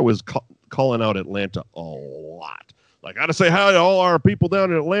JR was calling out Atlanta a lot. Like, I got to say hi to all our people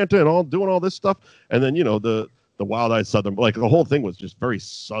down in Atlanta and all doing all this stuff. And then, the Wild-Eyed Southern, like, the whole thing was just very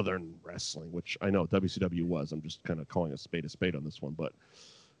Southern wrestling, which I know WCW was. I'm just kind of calling a spade on this one. But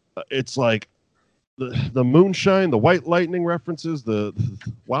it's like the moonshine, the White Lightning references, the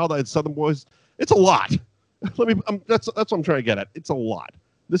Wild-Eyed Southern boys. It's a lot. That's what I'm trying to get at. It's a lot.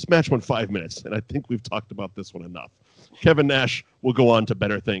 This match went 5 minutes, and I think we've talked about this one enough. Kevin Nash will go on to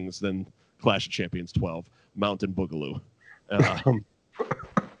better things than Clash of Champions 12, Mountain Boogaloo. I don't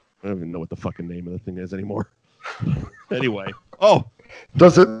even know what the fucking name of the thing is anymore. Anyway,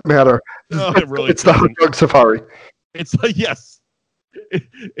 doesn't matter. No, it's the Hot Dog Safari. It's yes,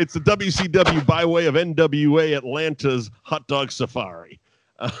 it's the WCW by way of NWA Atlanta's Hot Dog Safari.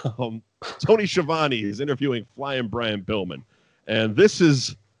 Tony Schiavone is interviewing Flying Brian Pillman, and this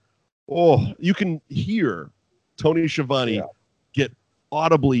is you can hear Tony Schiavone get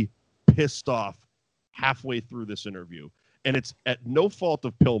audibly pissed off halfway through this interview, and it's at no fault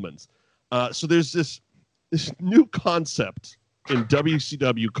of Pillman's. So there's this new concept in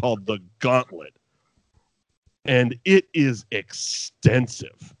WCW called the Gauntlet. And it is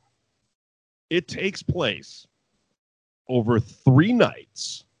extensive. It takes place over 3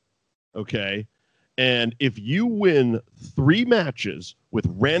 nights, okay? And if you win 3 matches with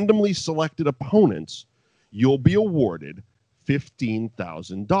randomly selected opponents, you'll be awarded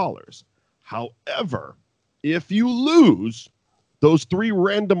 $15,000. However, if you lose, those 3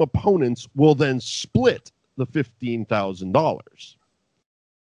 random opponents will then split the $15,000.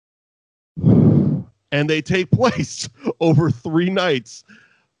 And they take place over 3 nights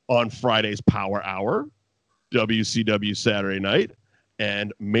on Friday's Power Hour, WCW Saturday Night,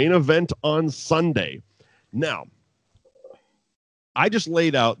 and Main Event on Sunday. Now, I just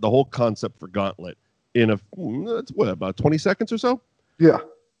laid out the whole concept for Gauntlet in about 20 seconds or so? Yeah.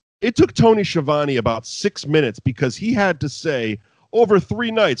 It took Tony Schiavone about 6 minutes because he had to say over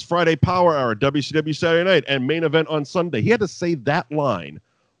 3 nights, Friday Power Hour, WCW Saturday Night, and Main Event on Sunday. He had to say that line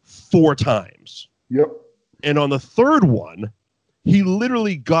 4 times. Yep. And on the 3rd one, he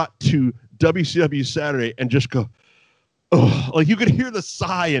literally got to WCW Saturday and just go, oh, like you could hear the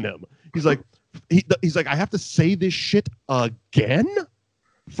sigh in him. He's like, I have to say this shit again?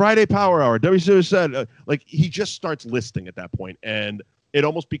 Friday Power Hour, WCW Saturday. Like he just starts listing at that point, and it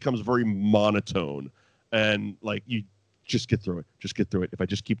almost becomes very monotone. And like you just get through it. Just get through it. If I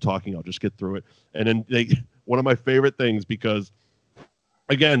just keep talking, I'll just get through it. And then one of my favorite things, because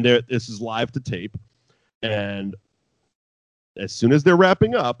again, this is live to tape, and as soon as they're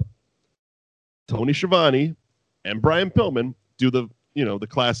wrapping up, Tony Schiavone and Brian Pillman do the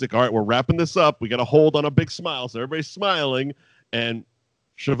classic, all right, we're wrapping this up. We got to hold on a big smile. So everybody's smiling. And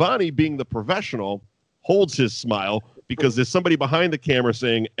Schiavone, being the professional, holds his smile because there's somebody behind the camera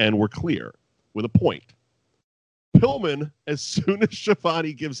saying, and we're clear, with a point. Pillman, as soon as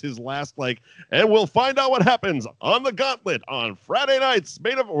Schiavone gives his last, and we'll find out what happens on the Gauntlet on Friday nights,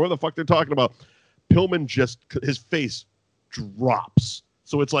 where the fuck they're talking about. Pillman his face drops.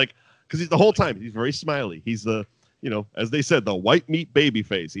 So it's like, because the whole time he's very smiley. He's the, as they said, the white meat baby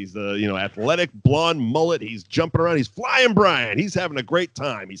face. He's the, athletic blonde mullet. He's jumping around. He's flying Brian. He's having a great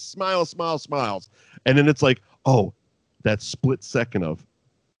time. He smiles. And then it's like, oh, that split second of,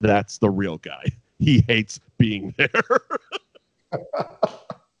 that's the real guy. He hates being there.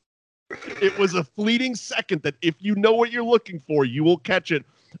 It was a fleeting second that if you know what you're looking for, you will catch it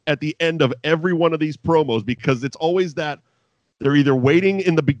at the end of every one of these promos, because it's always that they're either waiting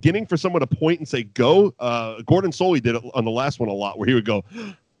in the beginning for someone to point and say, go. Gordon Soley did it on the last one a lot, where he would go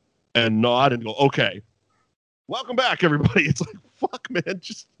and nod and go, okay, welcome back, everybody. It's like, fuck, man,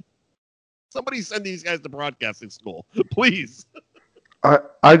 just somebody send these guys to broadcasting school, please.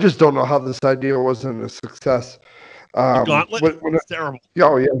 I just don't know how this idea wasn't a success. The Gauntlet? It's terrible.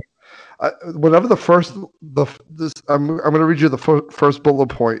 Oh, yeah. Whenever I'm going to read you the first bullet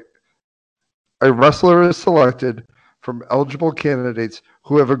point. A wrestler is selected from eligible candidates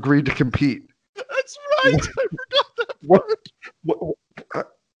who have agreed to compete. That's right. I forgot that part.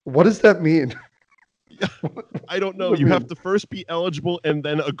 What does that mean? I don't know. You have to first be eligible and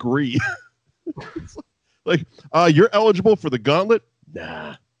then agree. Like, you're eligible for the Gauntlet?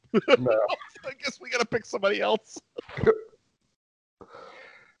 Nah. No. I guess we got to pick somebody else.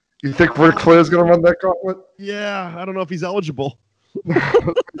 You think Ric Flair's going to run that Gauntlet? Yeah, I don't know if he's eligible.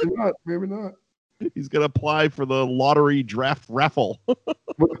 Maybe not. He's going to apply for the lottery draft raffle.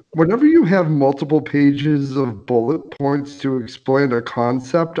 Whenever you have multiple pages of bullet points to explain a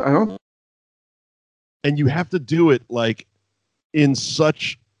concept, and you have to do it in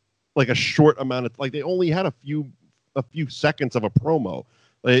such a short amount of, they only had a few seconds of a promo.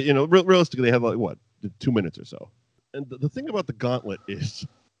 Realistically, they had 2 minutes or so. And the thing about the Gauntlet is,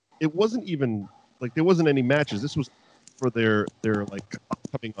 it wasn't even there wasn't any matches. This was for their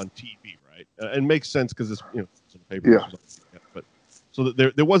upcoming on TV, right? And makes sense because this some paper. Yeah. But so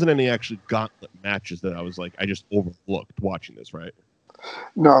there wasn't any actually Gauntlet matches that I was I just overlooked watching this, right?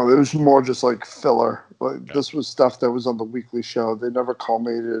 No, it was more just filler. This was stuff that was on the weekly show. They never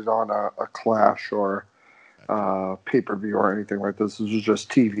culminated on a clash or pay-per-view or anything like this. This was just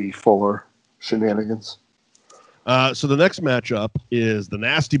TV fuller shenanigans. So the next matchup is the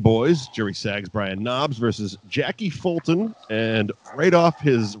Nasty Boys, Jerry Sags, Brian Knobbs, versus Jackie Fulton, and right off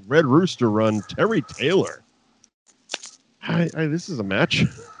his Red Rooster run, Terry Taylor. This is a match.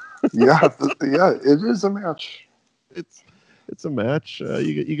 Yeah, it is a match. It's a match.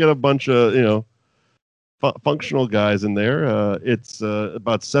 You got a bunch of functional guys in there. It's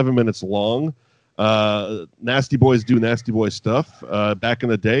about 7 minutes long. Nasty Boys do Nasty Boy stuff. Back in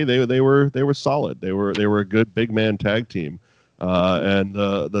the day, they were solid. They were a good big man tag team. And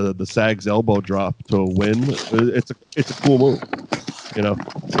the Sags elbow drop to win. It's a cool move.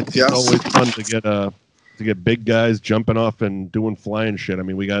 It's always fun to get to get big guys jumping off and doing flying shit. I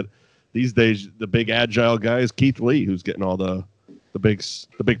mean, we got these days the big agile guys, Keith Lee, who's getting all the big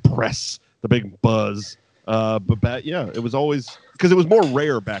press, the big buzz. But it was always because it was more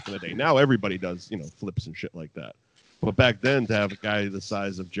rare back in the day. Now everybody does, flips and shit like that. But back then, to have a guy the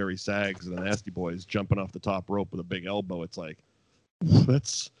size of Jerry Saggs and the Nasty Boys jumping off the top rope with a big elbow, it's like,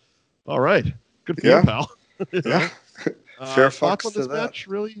 that's all right. Good for you, pal. Yeah. Fair fucks on to this that. match,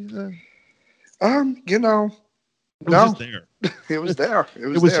 really? No. It was just there. It was there. It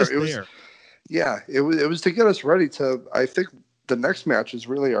was just there. Yeah, it was to get us ready to. I think the next match is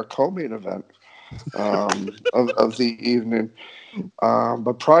really our co-main event of the evening.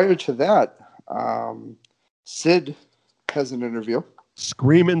 But prior to that, Sid has an interview.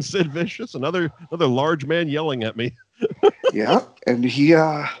 Screaming Sid Vicious, another large man yelling at me. Yeah, and he,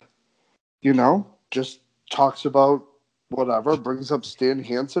 just talks about whatever, brings up Stan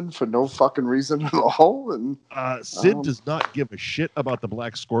Hansen for no fucking reason at all. And Sid does not give a shit about the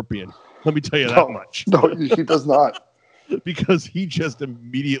Black Scorpion. Let me tell you that much. No, he does not. Because he just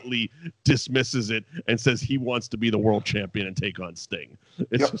immediately dismisses it and says he wants to be the world champion and take on Sting.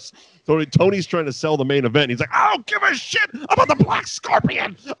 It's just Tony's trying to sell the main event. He's like, I don't give a shit about the Black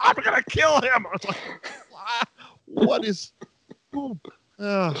Scorpion. I'm gonna kill him. I was like, what is?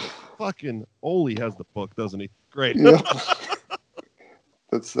 Fucking Ole has the book, doesn't he? Great. Yeah.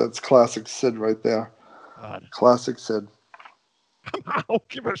 That's classic Sid right there. God. Classic Sid. I don't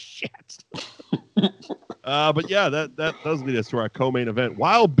give a shit. But yeah, that does lead us to our co-main event.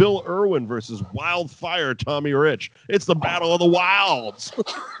 Wild Bill Irwin versus Wildfire Tommy Rich. It's the Battle of the Wilds.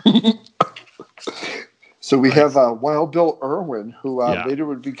 So we have Wild Bill Irwin, who later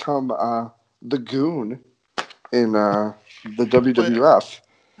would become the Goon in the WWF.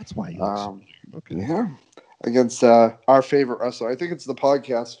 That's why he looks okay. Yeah. Against our favorite wrestler. I think it's the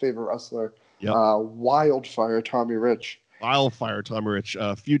podcast's favorite wrestler. Yep. Wildfire Tommy Rich. Wildfire Tommy Rich.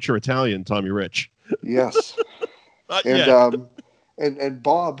 Future Italian Tommy Rich. Yes. And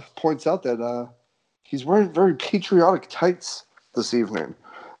Bob points out that he's wearing very patriotic tights this evening.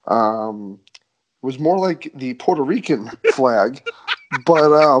 It was more like the Puerto Rican flag,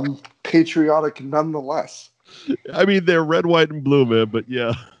 but patriotic nonetheless. I mean, they're red, white, and blue, man, but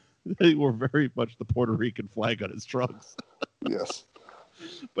yeah, they were very much the Puerto Rican flag on his trunks. Yes.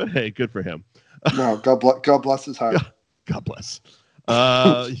 But hey, good for him. No, God bless his heart. God bless.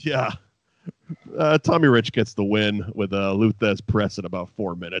 Yeah. Tommy Rich gets the win with a Luthez press in about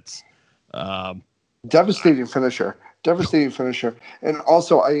 4 minutes. Devastating finisher. And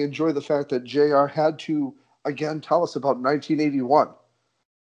also, I enjoy the fact that JR had to, again, tell us about 1981.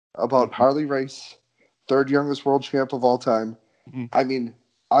 About Harley Race, third youngest world champ of all time. Mm-hmm. I mean,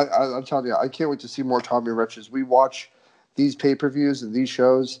 I'm telling you, I can't wait to see more Tommy Riches. We watch these pay-per-views and these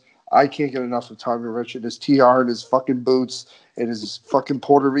shows. I can't get enough of Tommy Rich and his TR and his fucking boots and his fucking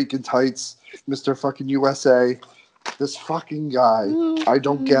Puerto Rican tights, Mr. fucking USA. This fucking guy, I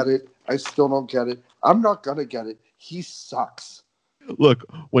don't get it. I still don't get it. I'm not going to get it. He sucks. Look,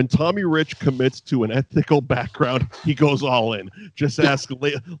 when Tommy Rich commits to an ethical background, he goes all in. Just ask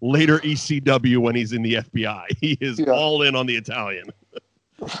later ECW when he's in the FBI. He is all in on the Italian.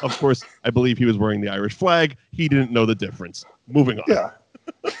 Of course, I believe he was wearing the Irish flag. He didn't know the difference. Moving on.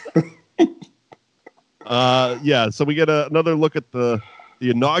 Yeah. So we get another look at the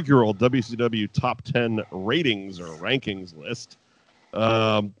inaugural WCW top 10 ratings or rankings list.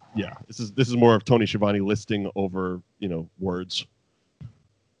 This is more of Tony Schiavone listing over, words.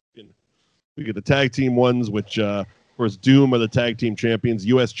 We get the tag team ones, which, of course, Doom are the tag team champions.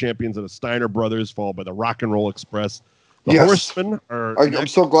 U.S. champions are the Steiner Brothers, followed by the Rock and Roll Express. The Horsemen are... I'm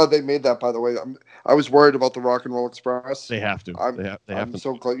so glad they made that, by the way. I was worried about the Rock and Roll Express. They have to. I'm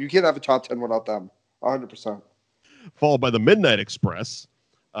so glad. You can't have a top 10 without them. 100%. Followed by the Midnight Express.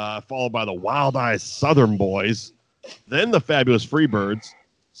 Followed by the Wild Eyes Southern Boys. Then the Fabulous Freebirds.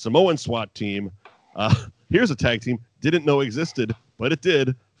 Samoan SWAT team. Here's a tag team didn't know existed, but it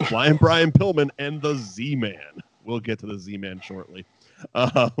did. Flying Brian Pillman and the Z-Man. We'll get to the Z-Man shortly.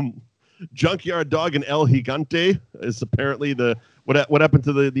 Junkyard Dog and El Gigante is apparently what happened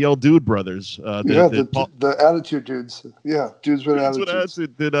to the El Dude brothers. The Attitude Dudes. Yeah, dudes with attitudes.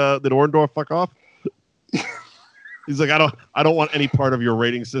 Did Orndorff fuck off? He's like, I don't want any part of your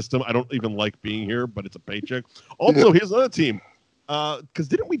rating system. I don't even like being here, but it's a paycheck. Also, here's another team. Because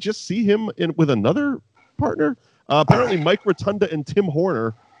didn't we just see him with another partner? Apparently, Mike Rotunda and Tim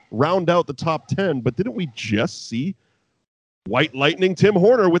Horner round out the top 10, but didn't we just see White Lightning Tim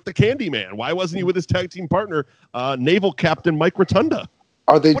Horner with the Candyman? Why wasn't he with his tag team partner, Naval Captain Mike Rotunda?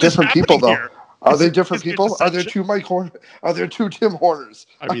 Are they different people, though? Are they different people? Are there two Mike Horner? Are there two Tim Horners?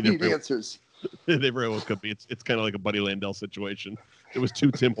 I need answers. They very well could be. It's kind of like a Buddy Landell situation. It was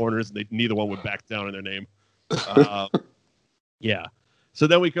two Tim Horners, and neither one would back down in their name. Yeah. So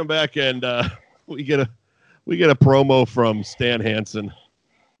then we come back and we get a promo from Stan Hansen.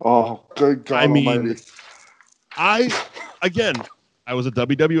 Oh, good God Almighty! I was a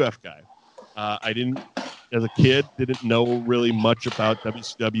WWF guy. I didn't, as a kid, didn't know really much about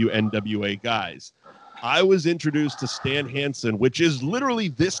WCW NWA guys. I was introduced to Stan Hansen, which is literally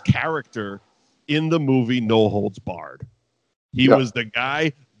this character in the movie No Holds Barred. He was the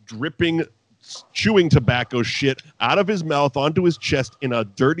guy dripping, chewing tobacco shit out of his mouth onto his chest in a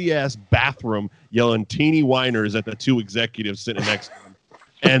dirty-ass bathroom, yelling teeny whiners at the two executives sitting next to him.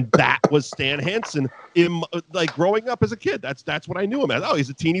 And that was Stan Hansen in, like, growing up as a kid. That's what I knew him as. Oh, he's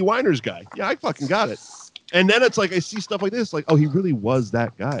a teeny whiners guy. Yeah, I fucking got it. And then it's like I see stuff like this, like, oh, he really was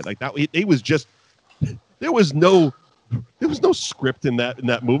that guy. Like that. It was just. There was no script in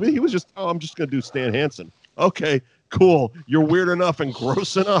that movie. He was just, oh, I'm just gonna do Stan Hansen. Okay, cool. You're weird enough and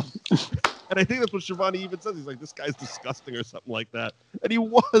gross enough. And I think that's what Shivani even says. He's like, this guy's disgusting or something like that. And he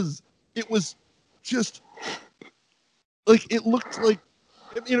was. It was just like it looked like.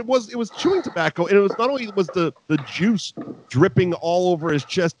 I mean, it was chewing tobacco, and it was not only was the juice dripping all over his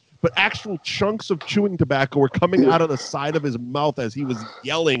chest, but actual chunks of chewing tobacco were coming out of the side of his mouth as he was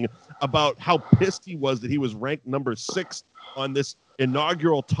yelling about how pissed he was that he was ranked number 6 on this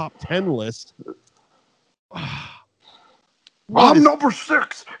inaugural top 10 list. I'm number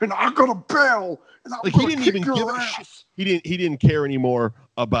 6, and I'm gonna bail. And I'm he didn't even give a shit. He didn't care anymore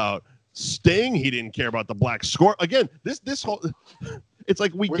about Sting. He didn't care about the Black Score. Again, this whole. It's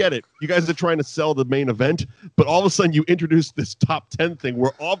like, we get it. You guys are trying to sell the main event, but all of a sudden you introduce this top 10 thing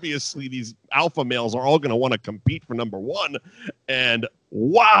where obviously these alpha males are all going to want to compete for number 1. And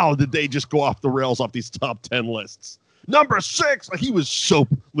wow, did they just go off the rails off these top 10 lists. Number 6, like, he was so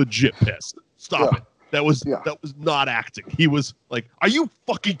legit pissed. Stop it. That was not acting. He was like, are you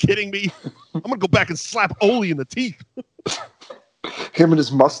fucking kidding me? I'm going to go back and slap Ole in the teeth. Him and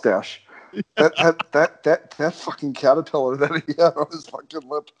his mustache. That fucking caterpillar that he had on his fucking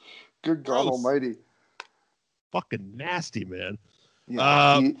lip. Good God Almighty. Fucking nasty, man.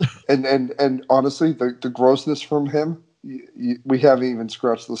 Yeah, and honestly, the grossness from him, we haven't even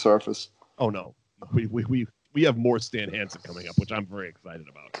scratched the surface. Oh no, we have more Stan Hansen coming up, which I'm very excited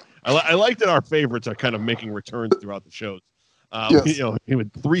about. I like that our favorites are kind of making returns throughout the shows. Yes. You know,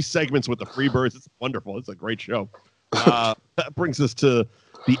 with 3 segments with the Freebirds, it's wonderful. It's a great show. That brings us to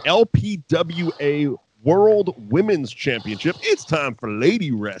the LPWA World Women's Championship. It's time for lady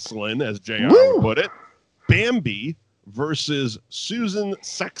wrestling, as JR would put it. Bambi versus Susan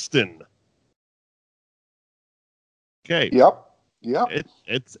Sexton. Okay. Yep. Yeah.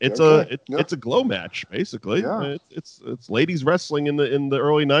 It's a glow match, basically. Yeah. It's ladies wrestling in the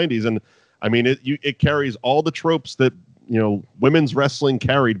early 90s, and I mean it carries all the tropes that, you know, women's wrestling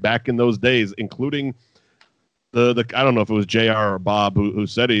carried back in those days, including the I don't know if it was JR or Bob who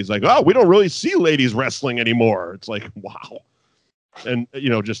said it. He's like, oh, we don't really see ladies wrestling anymore. It's like, wow. And, you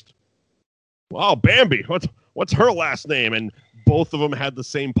know, just, wow, Bambi, what's her last name? And both of them had the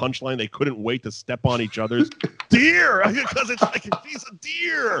same punchline. They couldn't wait to step on each other's deer, because it's like, she's a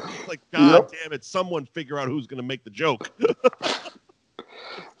deer. It's like, God damn it, someone figure out who's going to make the joke.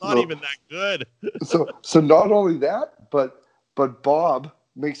 Not even that good. so not only that, but Bob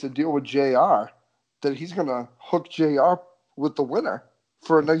makes a deal with JR that he's going to hook JR with the winner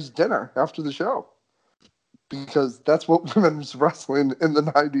for a nice dinner after the show. Because that's what women's wrestling in the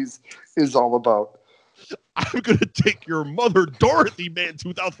 90s is all about. I'm going to take your mother, Dorothy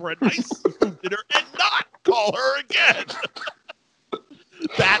Mantooth, out for a nice dinner and not call her again.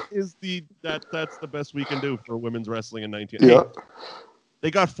 That's the best we can do for women's wrestling in 19. Yeah.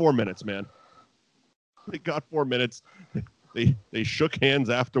 They got 4 minutes, man. They got 4 minutes. They shook hands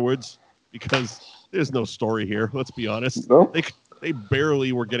afterwards because there's no story here. Let's be honest. No. They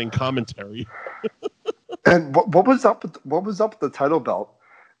barely were getting commentary. And what was up with the title belt?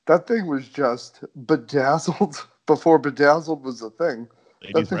 That thing was just bedazzled before bedazzled was a thing.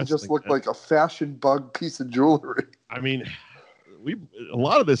 That thing just looked like a fashion bug piece of jewelry. I mean, a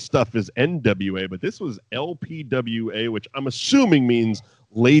lot of this stuff is NWA, but this was LPWA, which I'm assuming means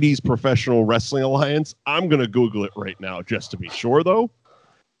Ladies Professional Wrestling Alliance. I'm going to Google it right now just to be sure, though.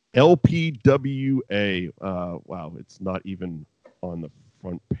 LPWA. Wow, it's not even on the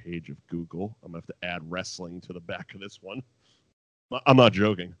front page of Google. I'm going to have to add wrestling to the back of this one. I'm not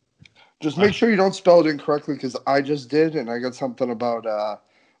joking. Just make sure you don't spell it incorrectly, because I just did, and I got something about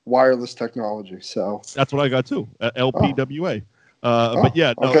wireless technology. So that's what I got too. LPWA. But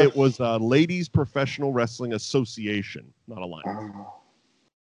yeah, no, okay. It was Ladies Professional Wrestling Association, not Alliance.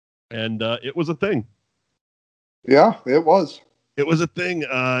 And it was a thing. Yeah, it was. It was a thing.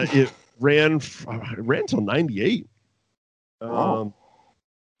 It ran until 98. Wow.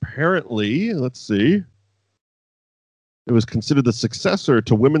 Apparently, let's see. It was considered the successor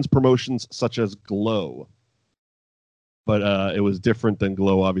to women's promotions such as Glow. But it was different than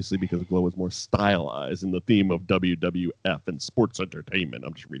Glow, obviously, because Glow was more stylized in the theme of WWF and sports entertainment.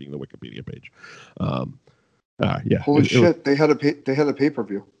 I'm just reading the Wikipedia page. Yeah. Holy shit! They had a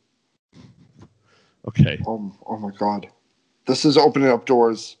pay-per-view. Okay. Oh my god, this is opening up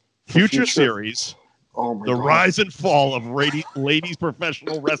doors. Future series. Oh my god. The rise and fall of ladies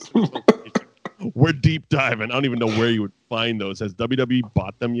professional wrestling. We're deep diving. I don't even know where you would find those. Has WWE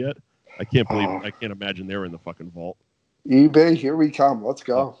bought them yet? I can't believe. I can't imagine they're in the fucking vault. eBay, here we come. Let's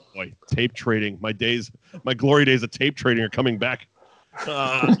go. Oh, boy, tape trading. My glory days of tape trading are coming back.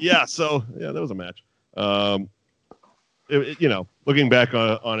 Yeah, so that was a match. Looking back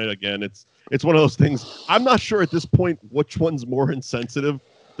on it again, it's one of those things. I'm not sure at this point which one's more insensitive,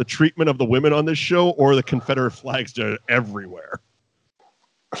 the treatment of the women on this show or the Confederate flags that are everywhere.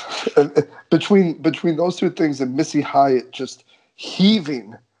 Between those two things and Missy Hyatt just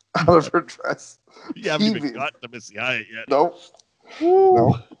heaving out of her dress. You haven't even got to Missy Hyatt yet. Nope.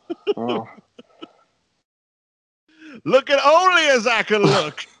 No. Oh. Looking only as I can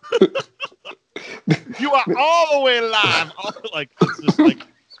look. You are all the way live. It's just like,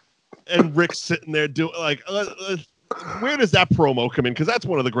 and Rick's sitting there doing where does that promo come in? Because that's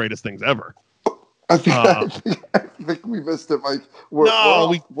one of the greatest things ever. I think we missed it, Mike. We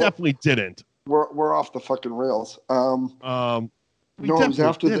definitely didn't. We're off the fucking rails. It was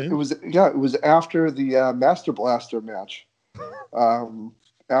after it was after the Master Blaster match.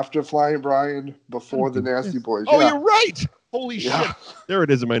 After Flying Brian, before the Nasty Boys. Oh, you're right. Holy shit. There it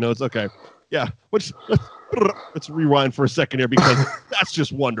is in my notes. Okay. Yeah. Let's rewind for a second here because that's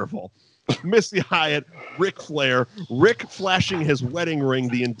just wonderful. Missy Hyatt, Ric Flair, Rick flashing his wedding ring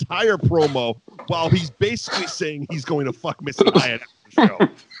the entire promo while he's basically saying he's going to fuck Missy Hyatt after the show.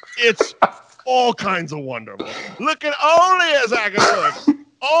 It's all kinds of wonderful. Looking only as I can look.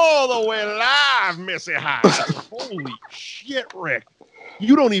 All the way live, Missy Hyatt. Holy shit, Rick.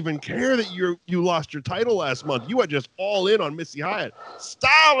 You don't even care that you lost your title last month. You are just all in on Missy Hyatt.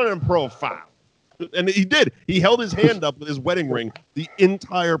 Styling and profile. And he did. He held his hand up with his wedding ring the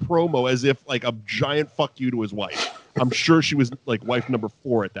entire promo as if like a giant fuck you to his wife. I'm sure she was like wife number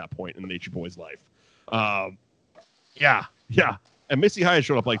 4 at that point in Nature Boy's life. Yeah. And Missy Hyatt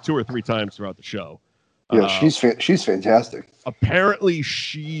showed up like 2 or 3 times throughout the show. Yeah, she's fantastic. Apparently,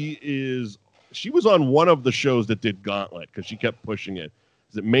 she was on one of the shows that did Gauntlet because she kept pushing it.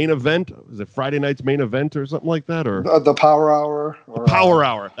 Is it Main Event? Is it Friday Night's Main Event or something like that? Or the Power Hour? The Power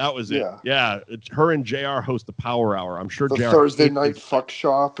Hour. That was it. Yeah. Her and JR host the Power Hour. I'm sure the JR Thursday Night Fuck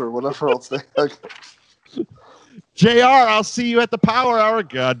Shop or whatever else they had. JR, I'll see you at the Power Hour.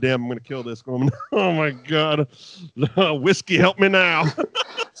 God damn, I'm going to kill this woman. Oh, my God. Whiskey, help me now.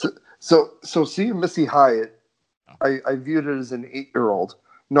 So seeing Missy Hyatt, I viewed it as an 8-year-old,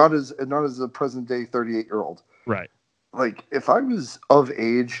 not as a present day 38-year-old. Right. Like if I was of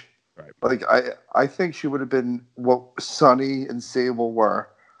age, right. Like I think she would have been what Sunny and Sable were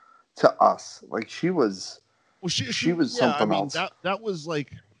to us. Like she was. Well, she was something else. That was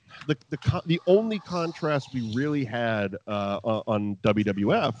like the only contrast we really had on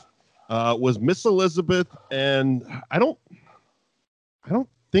WWF was Miss Elizabeth, and I don't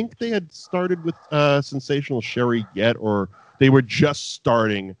think they had started with Sensational Sherry yet, or they were just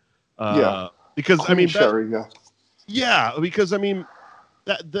starting. Because Queen Sherry, because I mean,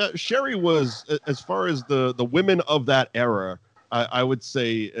 that Sherry was, as far as the women of that era, I would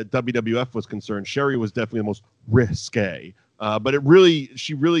say WWF was concerned, Sherry was definitely the most risque. But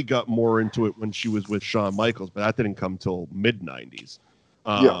she really got more into it when she was with Shawn Michaels, but that didn't come till mid-90s.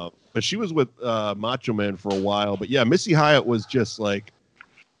 But she was with Macho Man for a while. But yeah, Missy Hyatt was just like,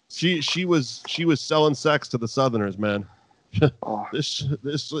 she was selling sex to the Southerners, man. This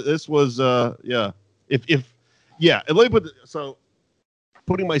was and let me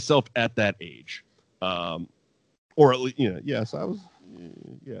putting myself at that age, or at least so I was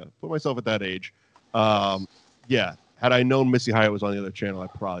put myself at that age. Had I known Missy Hyatt was on the other channel, I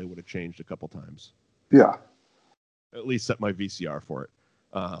probably would have changed a couple times. Yeah, at least set my VCR for it.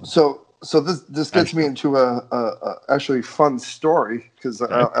 So this gets me into a actually fun story because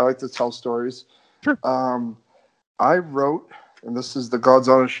I like to tell stories. Sure. I wrote, and this is the God's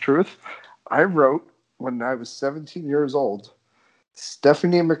honest truth, I wrote when I was 17 years old,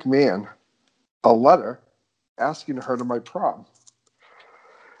 Stephanie McMahon, a letter asking her to my prom.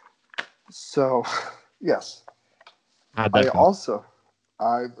 So, yes. I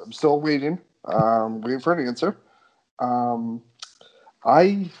I'm still waiting. Waiting for an answer.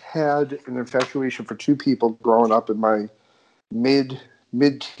 I had an infatuation for two people growing up in my mid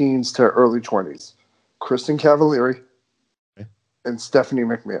teens to early 20s. Kristen Cavallari and Stephanie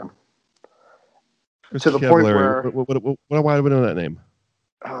McMahon. Kristen to the Cavallari. point where Why do we know that name?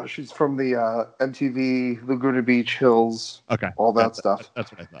 She's from the MTV Laguna Beach Hills, Okay, all that stuff.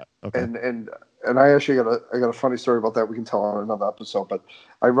 That's what I thought. Okay, and I actually got a funny story about that. We can tell on another episode. But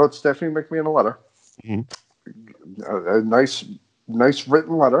I wrote Stephanie McMahon a letter, a nice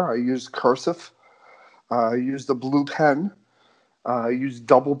written letter. I used cursive. I used a blue pen. I used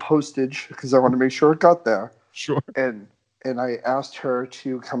double postage because I wanted to make sure it got there. Sure. And I asked her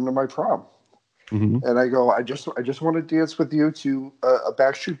to come to my prom. Mm-hmm. And I go, I just want to dance with you to a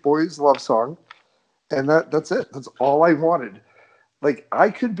Backstreet Boys love song, and that's it. That's all I wanted. Like, I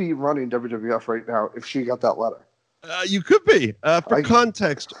could be running WWF right now if she got that letter. You could be. For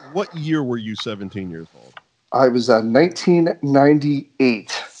context, what year were you 17 years old? I was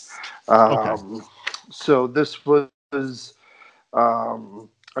 1998. Okay. So this was, I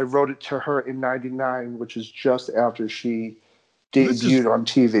wrote it to her in 99, which is just after she debuted on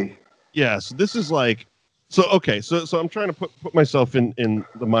TV. Yeah, so this is like, so I'm trying to put myself in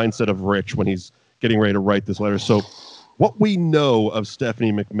the mindset of Rich when he's getting ready to write this letter. So what we know of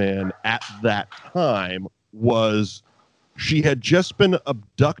Stephanie McMahon at that time was she had just been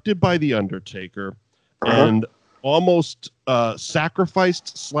abducted by The Undertaker and almost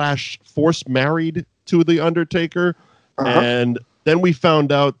sacrificed / forced married to The Undertaker. And then we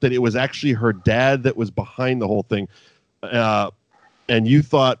found out that it was actually her dad that was behind the whole thing. And you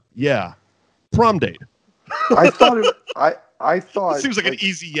thought, yeah, prom date. I thought it seems like an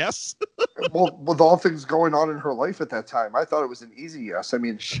easy yes. Well, with all things going on in her life at that time, I thought it was an easy yes. I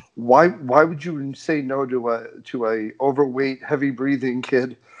mean, why would you say no to a overweight, heavy breathing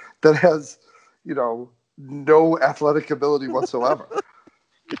kid that has, no athletic ability whatsoever?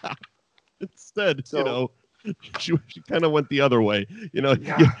 Yeah. Instead, she kind of went the other way. You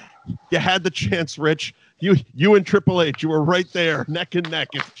had the chance, Rich. You and Triple H, you were right there, neck and neck.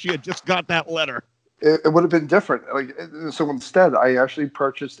 If she had just got that letter, it would have been different. So instead, I actually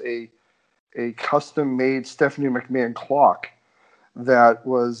purchased a custom-made Stephanie McMahon clock that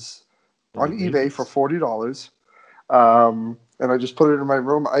was on eBay for $40, and I just put it in my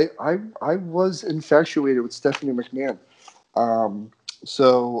room. I was infatuated with Stephanie McMahon.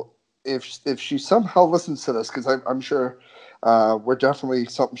 So if she somehow listens to this, because I'm sure we're definitely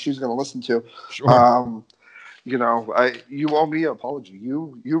something she's going to listen to. Sure. You owe me an apology.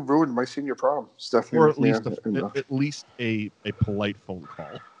 You ruined my senior prom, Stephanie. Or McMahon, at least a polite phone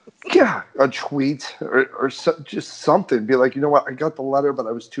call. Yeah, a tweet or just something. Be like, you know what? I got the letter, but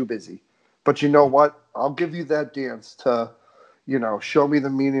I was too busy. But you know what? I'll give you that dance to, show me the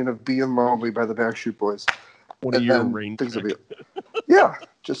meaning of being lonely by the Backstreet Boys. One of your rain check. Yeah,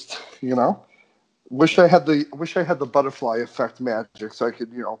 just wish I had the butterfly effect magic so I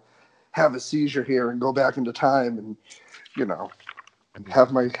could have a seizure here and go back into time and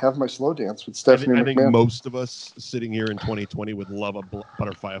have my slow dance with Stephanie McMahon. I think most of us sitting here in 2020 would love a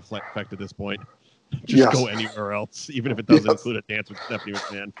butterfly effect at this point. Just go anywhere else, even if it doesn't include a dance with Stephanie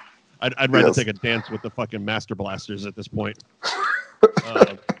McMahon. I'd rather take a dance with the fucking Master Blasters at this point.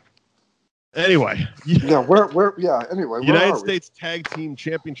 Anyway. Anyway. United States Tag Team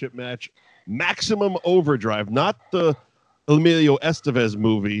Championship match, Maximum Overdrive, not the Emilio Estevez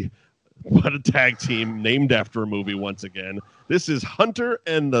movie, but a tag team named after a movie once again. This is Hunter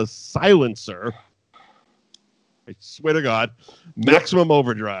and the Silencer. I swear to God. Maximum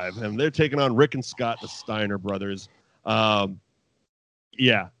Overdrive. And they're taking on Rick and Scott, the Steiner brothers. I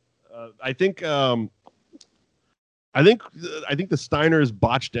think the Steiners'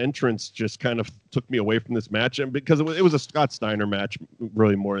 botched entrance just kind of took me away from this match, and because it was a Scott Steiner match,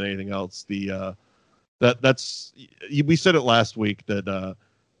 really more than anything else. We said it last week that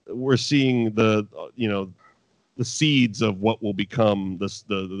we're seeing the seeds of what will become the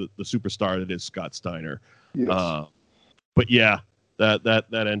superstar that is Scott Steiner. Yes. But yeah, that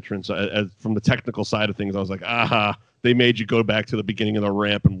entrance from the technical side of things, I was like, they made you go back to the beginning of the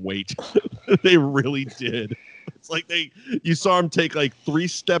ramp and wait. They really did. It's like you saw them take like 3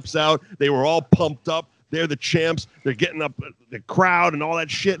 steps out. They were all pumped up. They're the champs. They're getting up the crowd and all that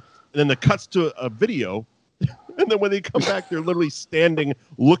shit. And then the cuts to a video. And then when they come back, they're literally standing,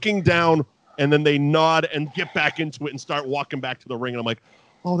 looking down, and then they nod and get back into it and start walking back to the ring. And I'm like,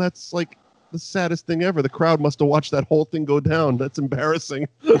 oh, that's like the saddest thing ever. The crowd must have watched that whole thing go down. That's embarrassing.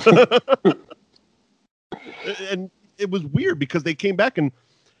 And it was weird because they came back and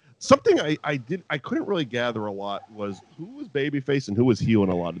something I couldn't really gather a lot was who was babyface and who was heel in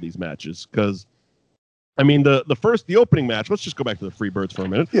a lot of these matches. Because I mean, the opening match. Let's just go back to the Freebirds for a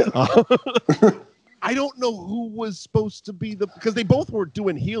minute. Yeah. I don't know who was supposed to be because they both were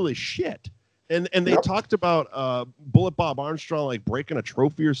doing heelish shit, and they talked about Bullet Bob Armstrong like breaking a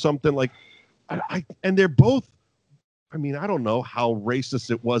trophy or something like, and they're both. I mean, I don't know how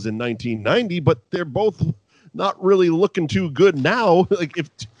racist it was in 1990, but they're both not really looking too good now. Like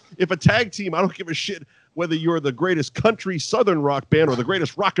if a tag team, I don't give a shit whether you're the greatest country southern rock band or the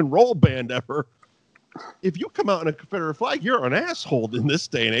greatest rock and roll band ever. If you come out in a Confederate flag, you're an asshole in this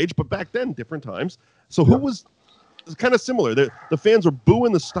day and age. But back then, different times. So who was kind of similar? The fans were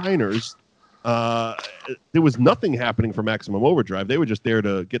booing the Steiners. There was nothing happening for Maximum Overdrive. They were just there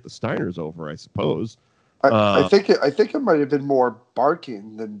to get the Steiners over, I suppose. I think it might have been more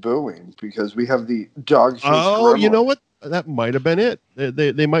barking than booing because we have the dog face. Oh, you know what? That might have been it.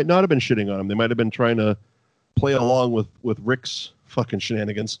 They might not have been shitting on him. They might have been trying to play along with Rick's fucking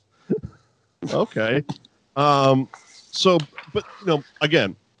shenanigans. Okay. So, but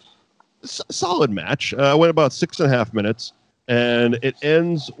again, solid match. Went about 6.5 minutes, and it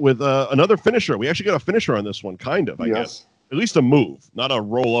ends with another finisher. We actually got a finisher on this one, kind of. I guess at least a move, not a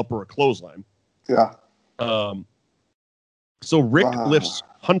roll up or a clothesline. Yeah. So Rick lifts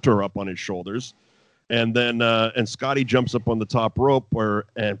Hunter up on his shoulders, and then and Scotty jumps up on the top rope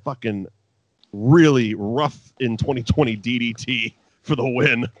and fucking really rough in 2020 DDT for the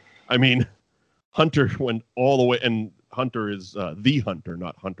win. I mean, Hunter went all the way, and Hunter is the Hunter,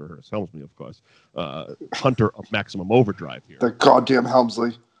 not Hunter Hearst Helmsley, of course. Hunter of Maximum Overdrive here. The goddamn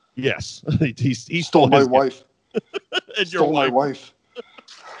Helmsley. Yes, he stole my wife. And stole my wife.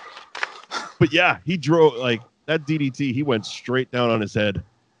 But yeah, he drove like that DDT. He went straight down on his head.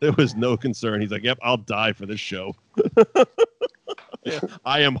 There was no concern. He's like, "Yep, I'll die for this show." Yeah,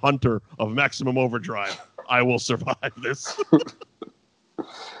 I am Hunter of Maximum Overdrive. I will survive this.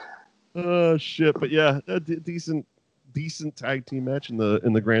 Oh shit! But yeah, a decent tag team match in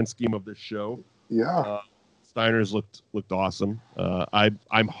the grand scheme of this show. Yeah, Steiners looked awesome.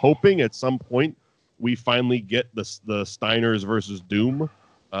 I'm hoping at some point we finally get the Steiners versus Doom.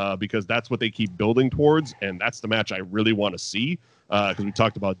 Because that's what they keep building towards, and that's the match I really want to see. Because we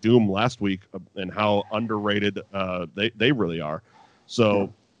talked about Doom last week and how underrated they really are.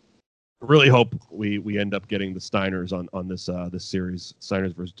 So, really hope we end up getting the Steiners on this series,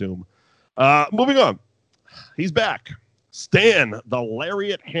 Steiners versus Doom. Moving on, he's back. Stan the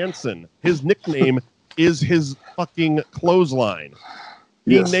Lariat Hansen. His nickname is his fucking clothesline.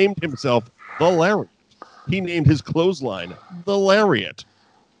 He named himself the Lariat. He named his clothesline the Lariat.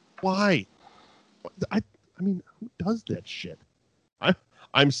 Why? I mean, who does that shit?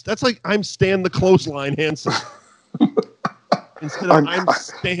 That's like I'm Stan the Clothesline Hansen. Instead of I'm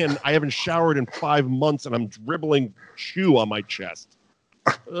Stan, I haven't showered in 5 months and I'm dribbling chew on my chest.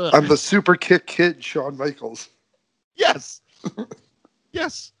 Ugh. I'm the Super Kick Kid, Shawn Michaels. Yes.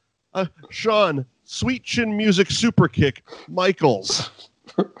 Yes. Shawn, Sweet Chin Music Super Kick Michaels.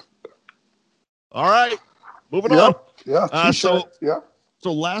 All right. Moving on. Yeah.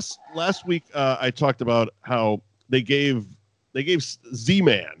 So last week I talked about how they gave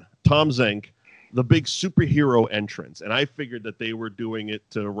Z-Man, Tom Zenk, the big superhero entrance, and I figured that they were doing it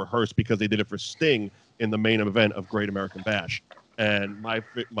to rehearse because they did it for Sting in the main event of Great American Bash. And my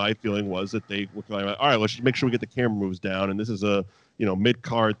feeling was that they were like, all right, let's just make sure we get the camera moves down, and this is a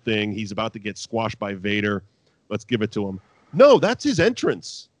mid-card thing. He's about to get squashed by Vader. Let's give it to him. No, that's his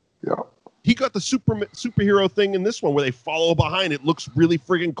entrance. Yeah. He got the superhero thing in this one where they follow behind. It looks really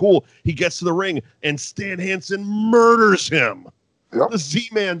friggin' cool. He gets to the ring, and Stan Hansen murders him. Yep. The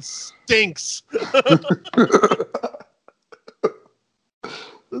Z-Man stinks.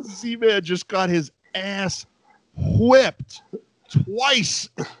 The Z-Man just got his ass whipped twice.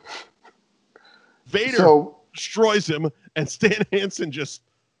 Vader destroys him, and Stan Hansen just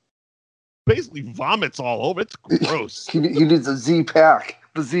basically vomits all over. It's gross. He needs a Z-Pack.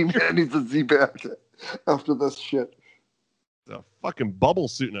 The Z-Man needs a Z-Pack after this shit. A fucking bubble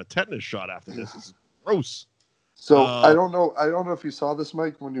suit and a tetanus shot after this. It's gross. So I don't know if you saw this,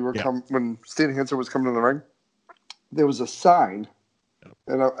 Mike, when you were when Stan Hansen was coming to the ring. There was a sign,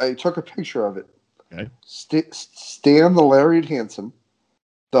 and I took a picture of it. Okay. Stan the Lariat Hansen,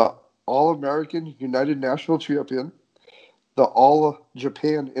 the All-American United National Champion, the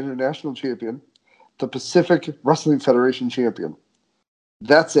All-Japan International Champion, the Pacific Wrestling Federation Champion.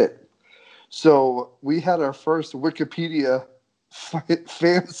 That's it. So we had our first Wikipedia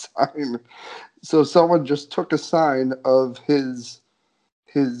fan sign. So someone just took a sign of his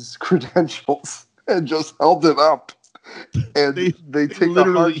credentials and just held it up And they take a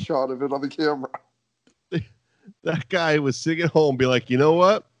literally- hard shot of it on the camera. That guy was sitting at home, be like, you know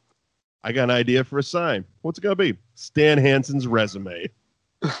what? I got an idea for a sign. What's it gonna be? Stan Hansen's resume.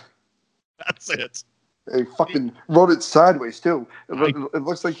 That's it. They fucking wrote it sideways too. It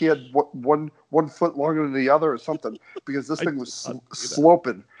looks like he had one foot longer than the other or something, because this thing was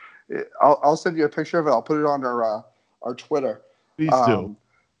sloping. I'll send you a picture of it. I'll put it on our Twitter. Please do.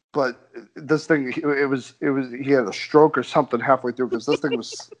 But this thing, it was he had a stroke or something halfway through, because this thing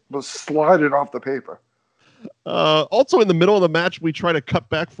was sliding off the paper. Also, in the middle of the match, we try to cut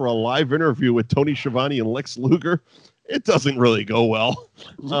back for a live interview with Tony Schiavone and Lex Luger. It doesn't really go well.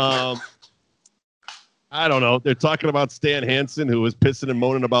 I don't know. They're talking about Stan Hansen, who was pissing and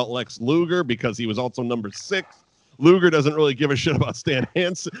moaning about Lex Luger because he was also number 6. Luger doesn't really give a shit about Stan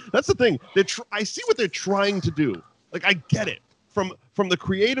Hansen. That's the thing. I see what they're trying to do. Like, I get it. From the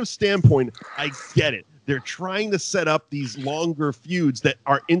creative standpoint, I get it. They're trying to set up these longer feuds that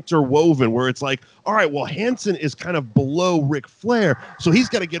are interwoven, where it's like, all right, well, Hansen is kind of below Ric Flair, so he's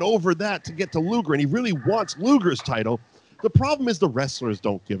got to get over that to get to Luger, and he really wants Luger's title. The problem is the wrestlers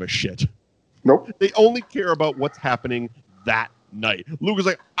don't give a shit. Nope. They only care about what's happening that night. Luger's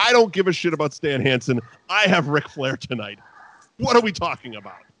like, I don't give a shit about Stan Hansen. I have Ric Flair tonight. What are we talking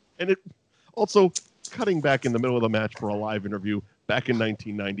about? And it also cutting back in the middle of the match for a live interview back in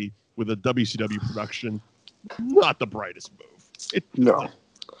 1990 with a WCW production, not the brightest move. No.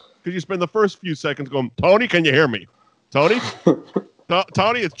 Because you spend the first few seconds going, Tony, can you hear me? Tony?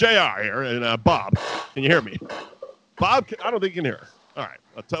 Tony, it's JR here, and Bob, can you hear me? Bob, I don't think you can hear us. All right.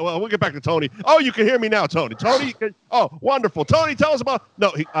 Well, we'll get back to Tony. Oh, you can hear me now, Tony. Tony, oh, wonderful. Tony, tell us about...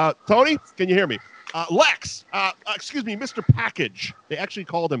 No, Tony, can you hear me? Lex, excuse me, Mr. Package. They actually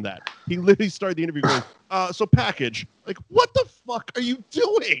called him that. He literally started the interview going, so Package. Like, what the fuck are you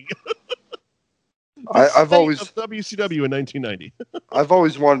doing? I've always... WCW in 1990. I've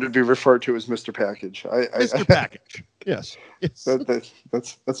always wanted to be referred to as Mr. Package. Mr. Package. Yes. That's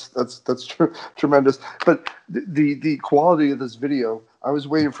tremendous. But the quality of this video, I was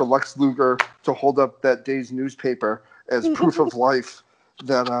waiting for Lex Luger to hold up that day's newspaper as proof of life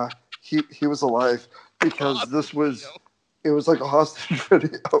that he was alive, because it was like a hostage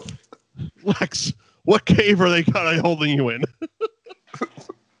video. Lex, what cave are they kind of holding you in?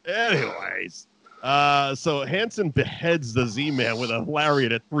 Anyways. So Hansen beheads the Z-Man with a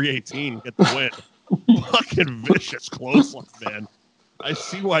lariat at 318, get the win. Fucking vicious clothesline, man. I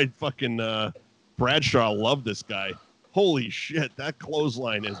see why fucking Bradshaw loved this guy. Holy shit, that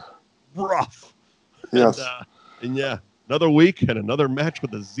clothesline is rough. Yes. And yeah, another week and another match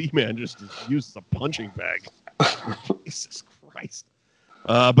with the Z-Man just used as a punching bag. Jesus Christ.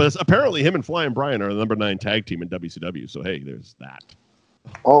 But apparently him and Flying Brian are the number 9 tag team in WCW, so hey, there's that.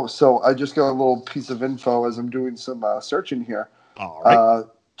 Oh, so I just got a little piece of info as I'm doing some searching here. All right.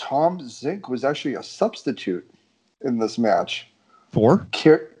 Tom Zink was actually a substitute in this match. For?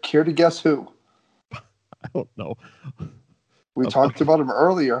 Care to guess who? I don't know. We talked about him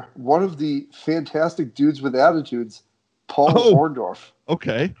earlier. One of the fantastic dudes with attitudes, Paul Orndorff.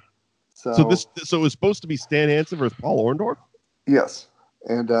 Okay. So it was supposed to be Stan Hansen versus Paul Orndorff? Yes.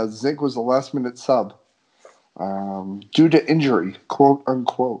 And Zink was a last-minute sub. Due to injury, quote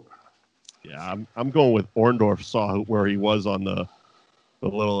unquote. Yeah, I'm going with Orndorff saw where he was on the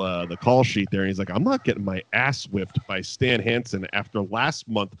little the call sheet there, and he's like, I'm not getting my ass whipped by Stan Hansen after last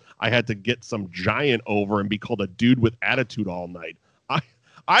month I had to get some giant over and be called a dude with attitude all night.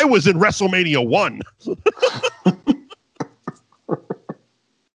 I was in WrestleMania 1.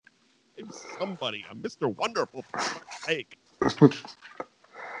 Somebody, I'm Mr. Wonderful for fuck's sake.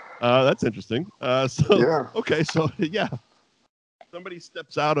 That's interesting. Okay, so yeah, somebody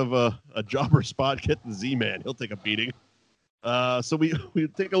steps out of a jobber spot, get the Z-Man. He'll take a beating. So we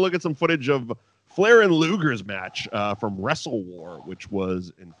take a look at some footage of Flair and Luger's match from Wrestle War, which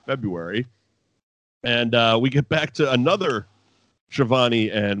was in February, and we get back to another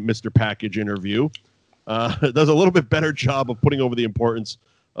Schiavone and Mr. Package interview. Does a little bit better job of putting over the importance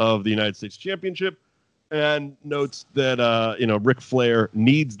of the United States Championship. And notes that, Ric Flair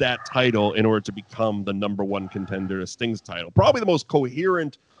needs that title in order to become the number 1 contender to Sting's title. Probably the most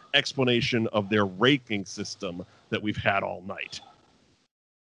coherent explanation of their ranking system that we've had all night.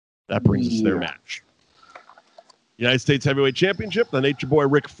 That brings us to their match. United States Heavyweight Championship, the Nature Boy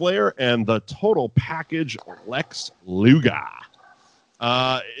Ric Flair, and the Total Package Lex Luger.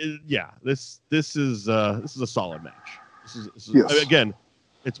 This is a solid match. This is yes. Again,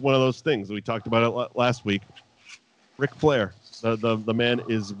 it's one of those things. We talked about it last week. Ric Flair, the man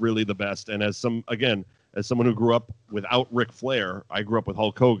is really the best. And as someone who grew up without Ric Flair, I grew up with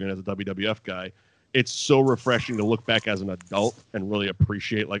Hulk Hogan as a WWF guy. it's so refreshing to look back as an adult and really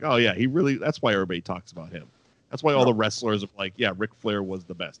appreciate, like, oh yeah, that's why everybody talks about him. That's why all the wrestlers are like, yeah, Ric Flair was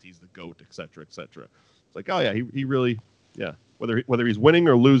the best. He's the GOAT, et cetera, et cetera. It's like, oh yeah, he really, yeah. Whether he's winning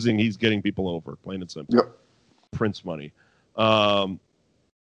or losing, he's getting people over, plain and simple. Yep. Prince money.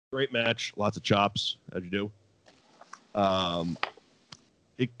 Great match, lots of chops, as you do.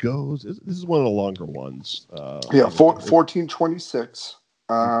 It goes. This is one of the longer ones. 14:26.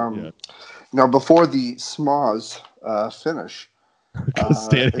 Now before the Smoz finish,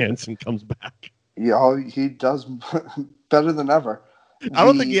 Stan Hansen comes back. Yeah, he does better than ever. I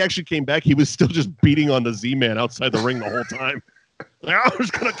don't think he actually came back. He was still just beating on the Z-Man outside the ring the whole time. I'm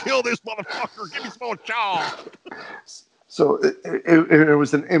just gonna kill this motherfucker. Give me some more chow. So it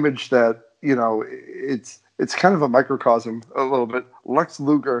was an image that, you know, it's kind of a microcosm a little bit. Lex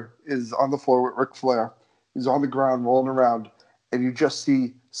Luger is on the floor with Ric Flair. He's on the ground rolling around, and you just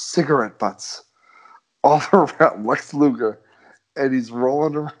see cigarette butts all around Lex Luger, and he's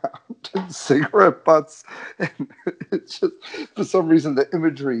rolling around in cigarette butts. And it's just, for some reason, the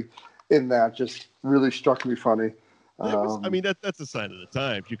imagery in that just really struck me funny. That's a sign of the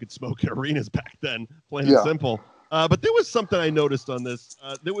times. You could smoke in arenas back then, plain and simple. But there was something I noticed on this.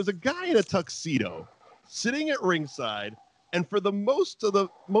 There was a guy in a tuxedo sitting at ringside, and for the most of the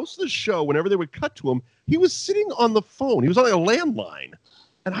show, whenever they would cut to him, he was sitting on the phone. He was on a landline,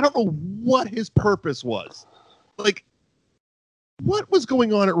 and I don't know what his purpose was. Like, what was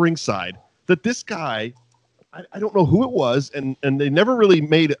going on at ringside that this guy, I don't know who it was, and they never really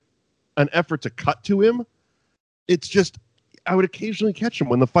made an effort to cut to him. It's just, I would occasionally catch him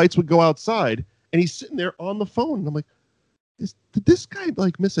when the fights would go outside, and he's sitting there on the phone. And I'm like, did this guy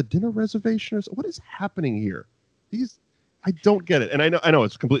like miss a dinner reservation or something? What is happening here? I don't get it. And I know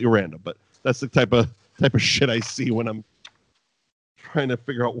it's completely random, but that's the type of shit I see when I'm trying to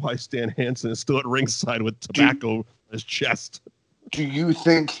figure out why Stan Hansen is still at ringside with tobacco in his chest. Do you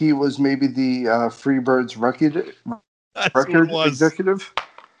think he was maybe the Freebirds record executive?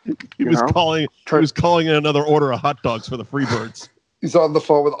 He was calling in another order of hot dogs for the Freebirds. He's on the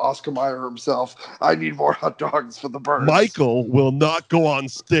phone with Oscar Mayer himself. I need more hot dogs for the birds. Michael will not go on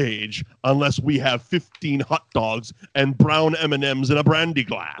stage unless we have 15 hot dogs and brown M&Ms in a brandy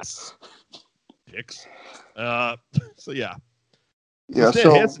glass. Dicks. So yeah. Yeah.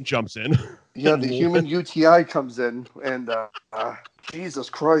 Stan Hansen jumps in. Yeah, the human UTI comes in, and Jesus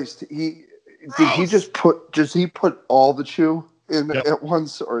Christ, he put all the chew in at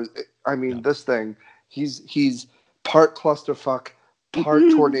once, or this thing, he's part clusterfuck, part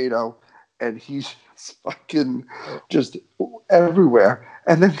tornado, and he's fucking just everywhere.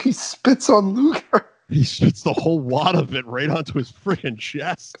 And then he spits on Luger. He spits the whole wad of it right onto his freaking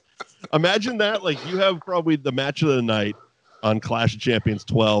chest. Imagine that. Like, you have probably the match of the night on Clash of Champions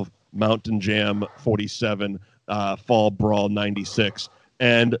 12, Mountain Jam 47, Fall Brawl 96,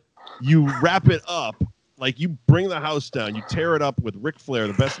 and you wrap it up. Like, you bring the house down, you tear it up with Ric Flair,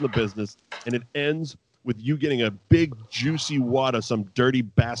 the best in the business, and it ends with you getting a big, juicy wad of some dirty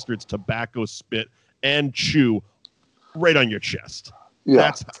bastard's tobacco spit and chew right on your chest.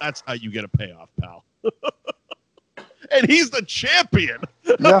 Yeah. That's how you get a payoff, pal. And he's the champion.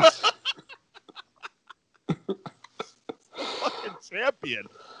 Yeah. Fucking champion.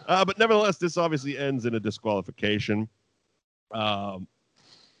 But nevertheless, this obviously ends in a disqualification.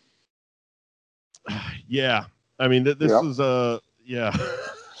 Yeah. I mean, this is yeah.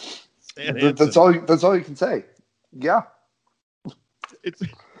 That's all you can say. Yeah.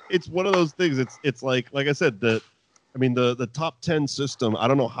 It's one of those things. It's like I said, the top 10 system, I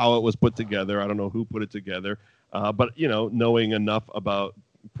don't know how it was put together. I don't know who put it together. But knowing enough about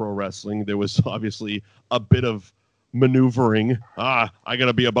pro wrestling, there was obviously a bit of maneuvering. I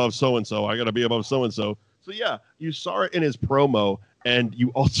gotta be above so and so. I gotta be above so and so. So yeah, you saw it in his promo, and you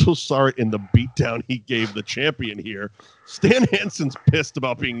also saw it in the beatdown he gave the champion here. Stan Hansen's pissed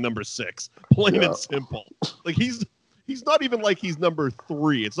about being number 6, plain and simple. Like, he's not even like he's number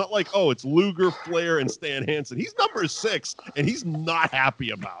 3. It's not like, oh, it's Luger, Flair, and Stan Hansen. He's number 6, and he's not happy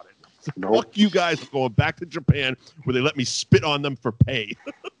about it. So fuck you guys for going back to Japan where they let me spit on them for pay.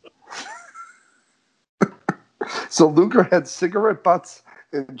 So Luger had cigarette butts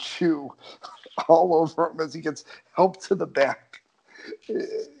and chew all over him as he gets helped to the back.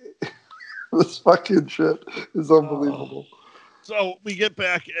 This fucking shit is unbelievable. So we get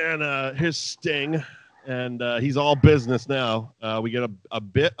back, and here's Sting, and he's all business now. We get a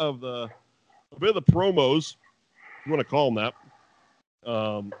bit of the promos, if you want to call them that,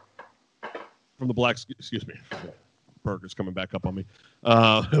 from the Black. Excuse me, Burger's coming back up on me.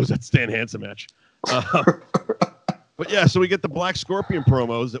 It was that Stan Hansen match. But yeah, so we get the Black Scorpion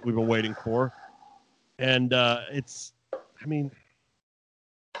promos that we've been waiting for. And I mean,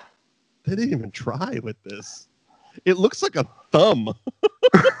 they didn't even try with this. It looks like a thumb.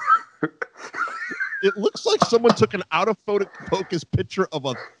 It looks like someone took an out of focus picture of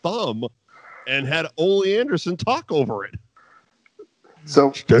a thumb and had Ole Anderson talk over it.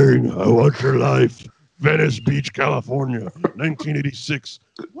 So, Sting, I want your life. Venice Beach, California, 1986.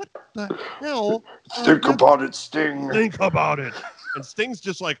 What the hell? think about it, Sting. Think about it. And Sting's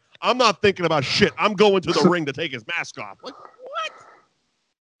just like, I'm not thinking about shit. I'm going to the ring to take his mask off. Like, what?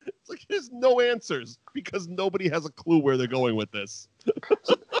 It's like there's no answers because nobody has a clue where they're going with this.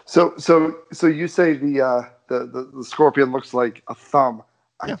 So you say the Scorpion looks like a thumb.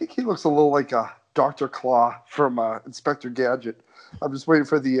 I think he looks a little like a Dr. Claw from Inspector Gadget. I'm just waiting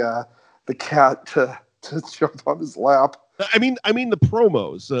for the cat to jump on his lap. I mean the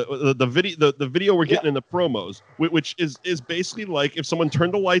promos, the video we're getting in the promos, which is basically like if someone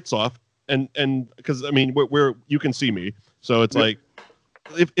turned the lights off and because I mean where you can see me, so it's like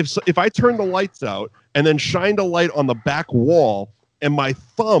if I turned the lights out and then shined a light on the back wall and my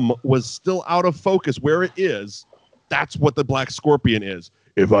thumb was still out of focus where it is, that's what the Black Scorpion is.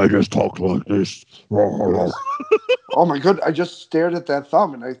 If I just talk like this. Oh my god, I just stared at that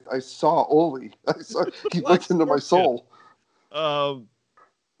thumb and I saw Ole. He looked into my soul. But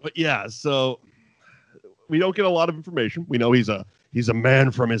yeah, so we don't get a lot of information. We know he's a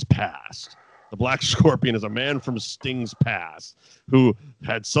man from his past. The Black Scorpion is a man from Sting's past who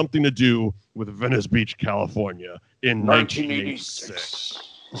had something to do with Venice Beach, California in 1986.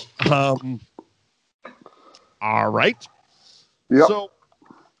 All right. Yep. So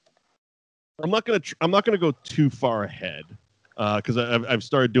I'm not gonna go too far ahead because I've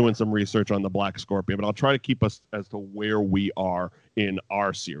started doing some research on the Black Scorpion, but I'll try to keep us as to where we are in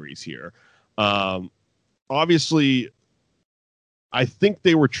our series here. Obviously, I think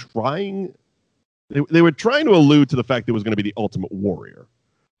they were trying. They were trying to allude to the fact that it was going to be the Ultimate Warrior,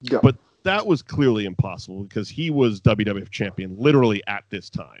 but that was clearly impossible because he was WWF champion literally at this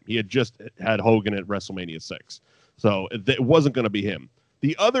time. He had just had Hogan at WrestleMania 6, so it wasn't going to be him.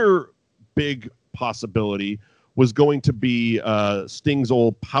 The other big possibility was going to be Sting's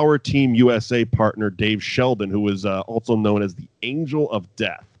old Power Team USA partner, Dave Sheldon, who was also known as the Angel of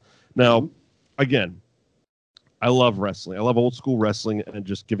Death. Now, again, I love wrestling. I love old school wrestling and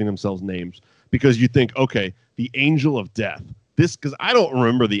just giving themselves names because you think, okay, the Angel of Death. This, because I don't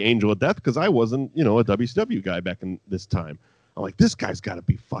remember the Angel of Death because I wasn't, a WCW guy back in this time. I'm like, this guy's got to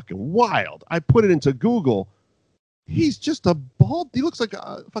be fucking wild. I put it into Google. He's just a bald. He looks like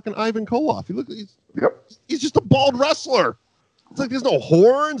a fucking Ivan Koloff. He's just a bald wrestler. It's like there's no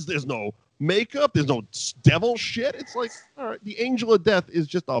horns, there's no makeup, there's no devil shit. It's like, all right, the Angel of Death is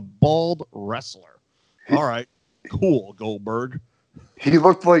just a bald wrestler. All right, cool, Goldberg. He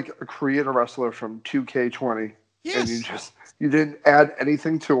looked like a creator wrestler from 2K20. Yes. And you didn't add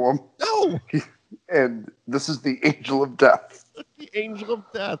anything to him. No. And this is the Angel of Death. The Angel of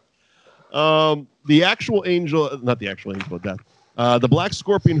Death. The actual angel, not the actual Angel of Death, the Black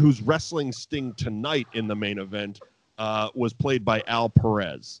Scorpion who's wrestling Sting tonight in the main event was played by Al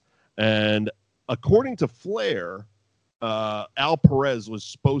Perez. And according to Flair, Al Perez was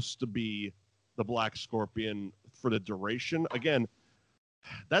supposed to be the Black Scorpion for the duration. Again,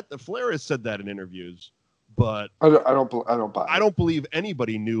 the Flair has said that in interviews, but I don't buy it. I don't believe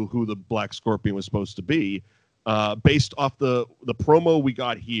anybody knew who the Black Scorpion was supposed to be, based off the promo we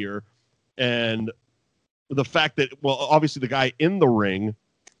got here. And the fact that, well, obviously the guy in the ring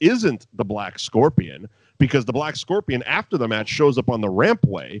isn't the Black Scorpion because the Black Scorpion after the match shows up on the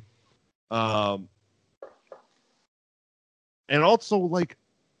rampway. And also, like,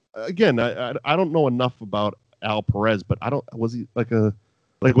 again, I don't know enough about Al Perez, but was he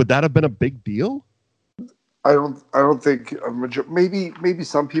would that have been a big deal? I don't think maybe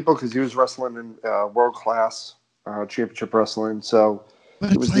some people because he was wrestling in world class championship wrestling, so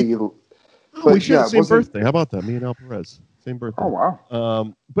but it was we share the same birthday. How about that? Me and Al Perez, same birthday. Oh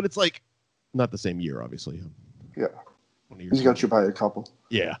wow! But it's like not the same year, obviously. Yeah, he's got you by a couple.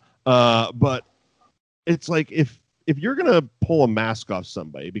 Yeah, but it's like if you're gonna pull a mask off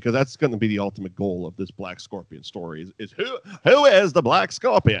somebody, because that's gonna be the ultimate goal of this Black Scorpion story is who is the Black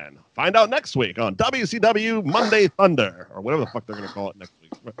Scorpion? Find out next week on WCW Monday Thunder or whatever the fuck they're gonna call it next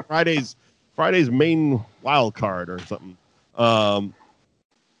week. Friday's main wild card or something.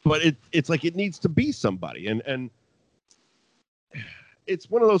 But it's like it needs to be somebody, and it's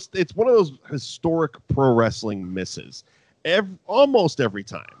one of those historic pro wrestling misses. Almost every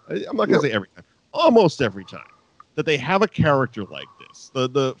time, I'm not gonna say every time, almost every time that they have a character like this.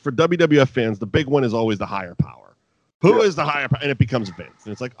 For WWF fans, the big one is always the higher power. Who is the higher? And it becomes Vince.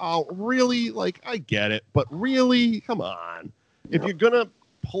 And it's like, oh, really? Like, I get it. But really? Come on. If you're going to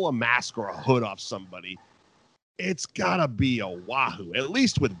pull a mask or a hood off somebody, it's got to be a Wahoo. At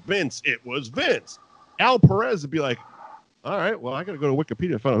least with Vince, it was Vince. Al Perez would be like, all right, well, I got to go to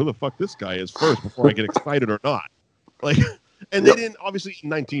Wikipedia to find out who the fuck this guy is first before I get excited or not. Like, and they didn't, obviously, in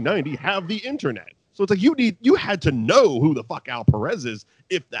 1990, have the internet. So it's like you had to know who the fuck Al Perez is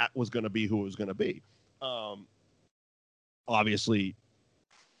if that was going to be who it was going to be. Obviously,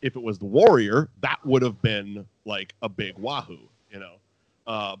 if it was the Warrior, that would have been like a big Wahoo, you know.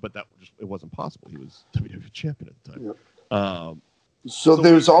 But it wasn't possible. He was WWE champion at the time. Yep. So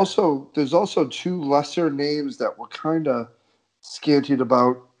there's also two lesser names that were kind of scantied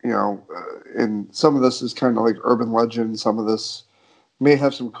about, you know, and some of this is kind of like urban legend. Some of this may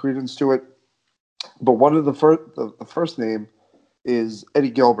have some credence to it. But one of the first name is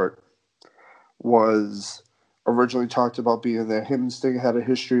Eddie Gilbert. Was originally talked about being there. Him and Sting had a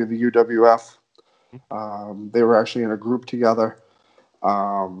history in the UWF. They were actually in a group together.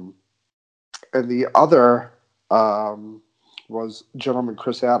 And the other was gentleman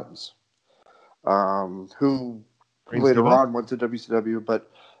Chris Adams, who later on went to WCW, but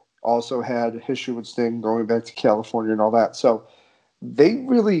also had history with Sting going back to California and all that. So they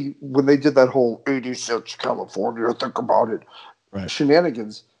really, when they did that whole 86 California, think about it,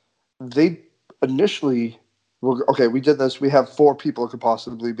 shenanigans, they initially, okay, we did this. We have 4 people it could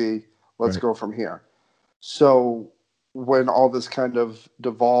possibly be. Let's go from here. So when all this kind of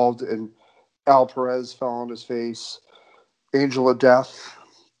devolved and Al Perez fell on his face, Angel of Death,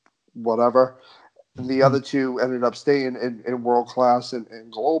 whatever, and the other two ended up staying in world class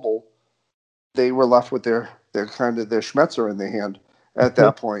and global, they were left with their schmetzer in their hand at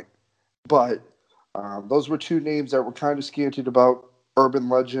that point. But those were 2 names that were kind of scanted about urban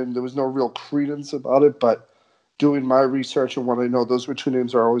legend. There was no real credence about it, but doing my research and what I know, those were 2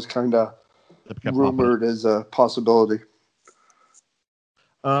 names are always kind of rumored as a possibility.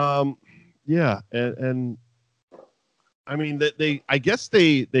 Yeah, and I mean I guess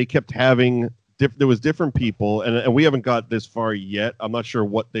they kept having there was different people, and we haven't got this far yet. I'm not sure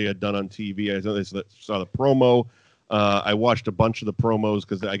what they had done on TV. I know they saw the promo. I watched a bunch of the promos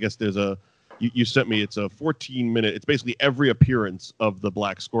because I guess there's you sent me. It's a 14-minute. It's basically every appearance of the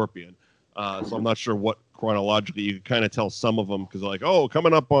Black Scorpion. So I'm not sure what chronologically. You can kind of tell some of them because they're like, oh,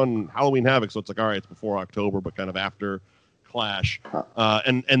 coming up on Halloween Havoc. So it's like, all right, it's before October, but kind of after Clash.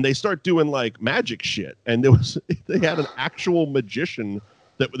 And they start doing like magic shit. And they had an actual magician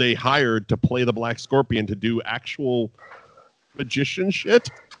that they hired to play the Black Scorpion to do actual magician shit.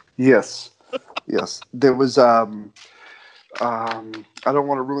 Yes. Yes. There was I don't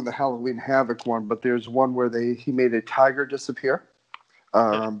want to ruin the Halloween Havoc one, but there's one where he made a tiger disappear.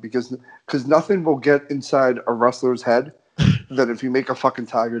 Because nothing will get inside a wrestler's head than if you make a fucking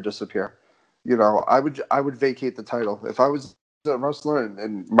tiger disappear. You know, I would vacate the title if I was a wrestler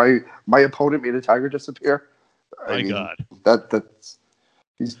and my opponent made a tiger disappear. God, that's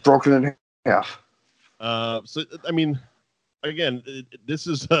he's broken in half. So I mean, again, this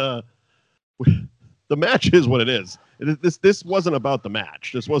is the match is what it is. This wasn't about the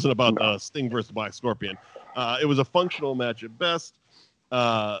match. This wasn't about Sting versus Black Scorpion. It was a functional match at best.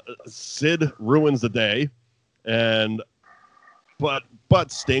 Sid ruins the day,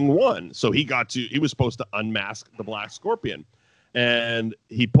 but Sting won, so he was supposed to unmask the Black Scorpion, and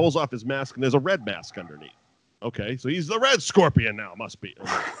he pulls off his mask, and there's a red mask underneath. Okay, so he's the Red Scorpion now, must be.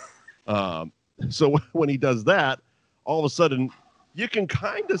 So when he does that, all of a sudden you can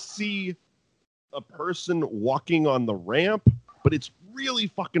kind of see a person walking on the ramp, but it's really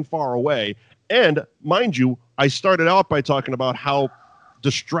fucking far away. And mind you, I started out by talking about how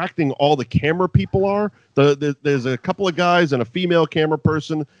distracting all the camera people are. There's a couple of guys and a female camera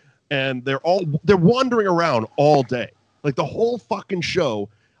person, and they're wandering around all day, like the whole fucking show.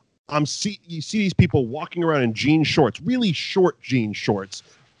 You see these people walking around in jean shorts, really short jean shorts,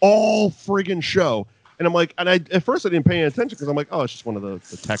 all friggin' show. And I'm like, at first I didn't pay any attention because I'm like, oh, it's just one of the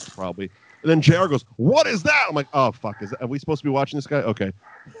texts probably. And then JR goes, what is that? I'm like, oh fuck, are we supposed to be watching this guy? Okay.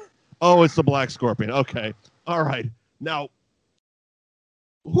 Oh, it's the Black Scorpion. Okay. All right. Now,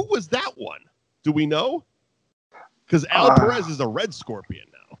 who was that one? Do we know? Because Al Perez is a Red Scorpion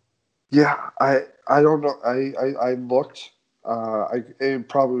now. Yeah, I don't know. I looked. It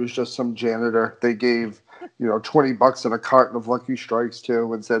probably was just some janitor. They gave $20 and a carton of Lucky Strikes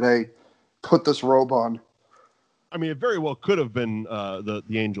to, and said, "Hey, put this robe on." I mean, it very well could have been the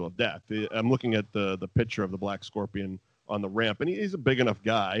Angel of Death. I'm looking at the picture of the Black Scorpion on the ramp, and he's a big enough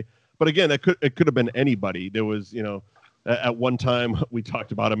guy. But again, it could have been anybody. There was at one time we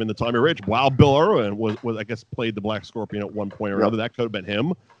talked about him in the Tommy Rich. Wow, Bill Irwin was I guess played the Black Scorpion at one point or another. That could have been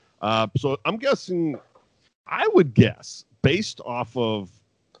him. So I'm guessing. I would guess based off of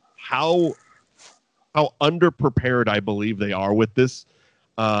how underprepared I believe they are with this,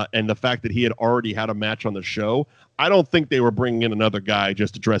 and the fact that he had already had a match on the show. I don't think they were bringing in another guy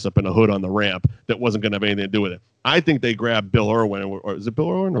just to dress up in a hood on the ramp that wasn't going to have anything to do with it. I think they grabbed Bill Irwin, or is it Bill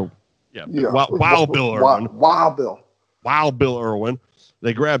Irwin? Or, yeah. Wow, Bill Irwin. Wow, Bill Irwin.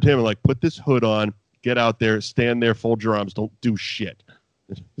 They grabbed him and like, put this hood on, get out there, stand there, fold your arms, don't do shit.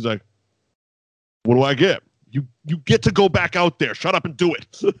 He's like, what do I get? You get to go back out there. Shut up and do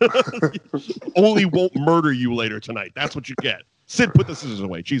it. Only won't murder you later tonight. That's what you get. Sid, put the scissors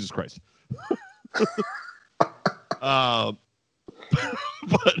away. Jesus Christ.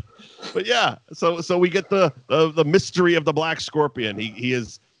 But yeah, so we get the mystery of the Black Scorpion. He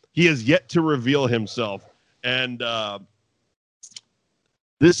is yet to reveal himself, and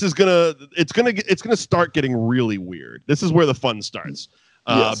this is gonna start getting really weird. This is where the fun starts,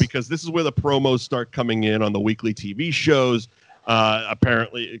 because this is where the promos start coming in on the weekly TV shows.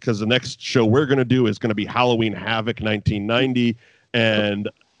 Apparently, because the next show we're gonna do is gonna be Halloween Havoc 1990, and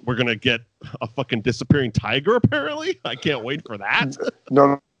we're going to get a fucking disappearing tiger, apparently. I can't wait for that.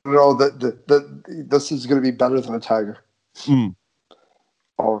 No. This is going to be better than a tiger. Mm.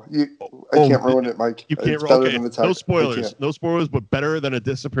 I can't ruin it, Mike. You can't ruin it. No spoilers. No spoilers, but better than a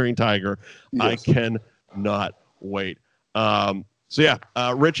disappearing tiger. Yes. I cannot wait.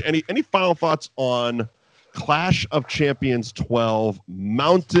 Rich, any final thoughts on Clash of Champions 12,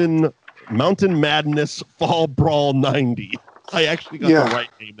 Mountain Madness Fall Brawl 90? I actually got the right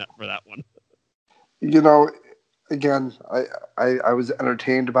name for that one. Again, I was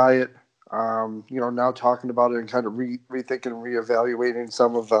entertained by it. Now talking about it and kind of rethinking and reevaluating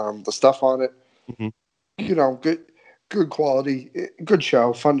some of the stuff on it. Mm-hmm. Good quality, good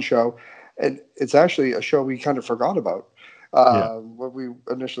show, fun show. And it's actually a show we kind of forgot about when we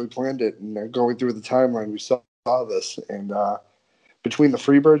initially planned it. And going through the timeline, we saw this. And between the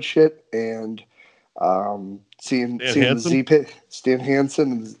Freebird shit and seeing the Z-Pack, Stan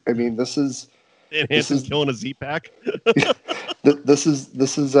Hansen. I mean, this is killing a Z-Pack. This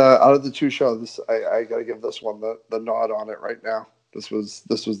is out of the two shows. I got to give this one the nod on it right now. This was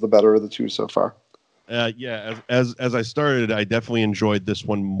the better of the two so far. As I started, I definitely enjoyed this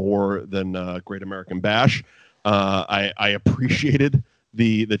one more than Great American Bash. I appreciated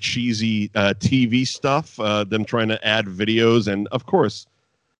the cheesy TV stuff, them trying to add videos, and of course,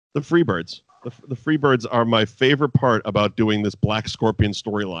 the Freebirds. The Freebirds are my favorite part about doing this Black Scorpion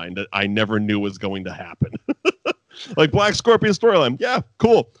storyline that I never knew was going to happen. Like Black Scorpion storyline, yeah,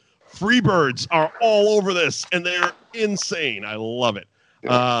 cool. Freebirds are all over this, and they're insane. I love it.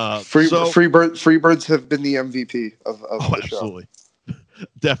 Freebirds have been the MVP of the absolutely. Show.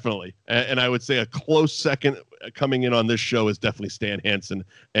 Definitely. And I would say a close second coming in on this show is definitely Stan Hansen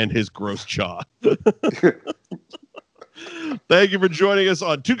and his gross jaw. Thank you for joining us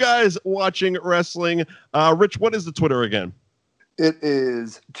on Two Guys Watching Wrestling. Rich, what is the Twitter again? It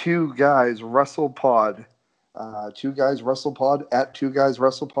is Two Guys Wrestle Pod. Two Guys Wrestle Pod at Two Guys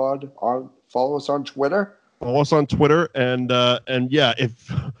Wrestle Pod. Follow us on Twitter. Follow us on Twitter, and yeah,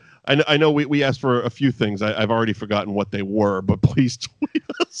 if I know we asked for a few things. I've already forgotten what they were, but please tweet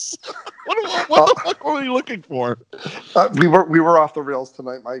us. What the fuck were we looking for? We were off the rails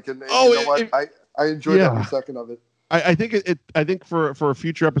tonight, Mike, and I enjoyed every second of it. I think for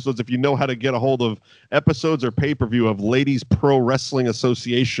future episodes, if you know how to get a hold of episodes or pay-per-view of Ladies Pro Wrestling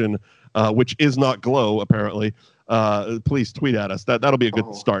Association, which is not Glow apparently, please tweet at us. That'll be a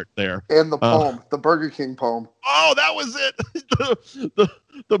good start there. And the poem, the Burger King poem. Oh, that was it.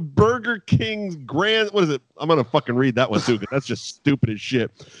 the Burger King's grand. What is it? I'm gonna fucking read that one too, because that's just stupid as shit.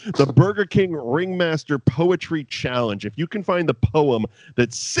 The Burger King Ringmaster Poetry Challenge. If you can find the poem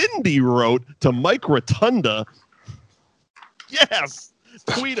that Cindy wrote to Mike Rotunda. Yes,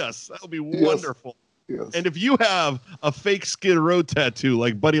 tweet us. That would be wonderful. Yes. And if you have a fake Skid Row tattoo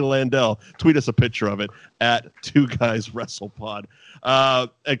like Buddy Landell, tweet us a picture of it at Two Guys WrestlePod.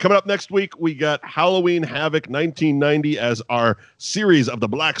 And coming up next week, we got Halloween Havoc 1990 as our series of the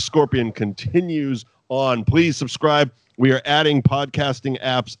Black Scorpion continues on. Please subscribe. We are adding podcasting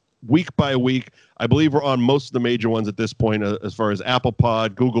apps week by week. I believe we're on most of the major ones at this point, as far as Apple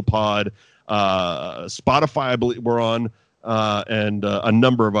Pod, Google Pod, Spotify, I believe we're on. And a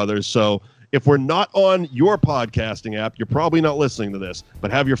number of others. So if we're not on your podcasting app, you're probably not listening to this,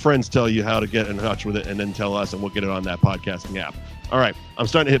 but have your friends tell you how to get in touch with it and then tell us and we'll get it on that podcasting app. All right. I'm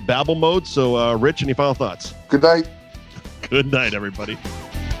starting to hit babble mode. So Rich, any final thoughts? Good night. Good night, everybody.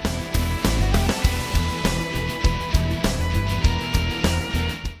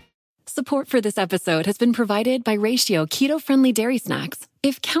 Support for this episode has been provided by Ratio keto-friendly dairy snacks.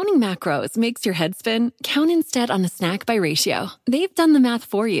 If counting macros makes your head spin, count instead on a snack by Ratio. They've done the math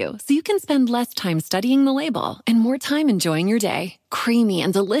for you, so you can spend less time studying the label and more time enjoying your day. Creamy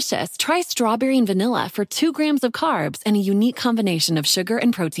and delicious, try strawberry and vanilla for 2 grams of carbs and a unique combination of sugar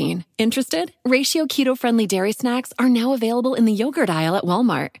and protein. Interested? Ratio keto-friendly dairy snacks are now available in the yogurt aisle at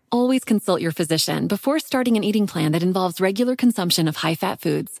Walmart. Always consult your physician before starting an eating plan that involves regular consumption of high-fat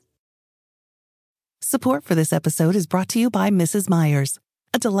foods. Support for this episode is brought to you by Mrs. Meyer's.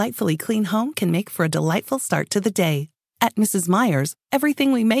 A delightfully clean home can make for a delightful start to the day. At Mrs. Meyer's,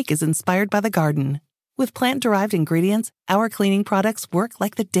 everything we make is inspired by the garden. With plant-derived ingredients, our cleaning products work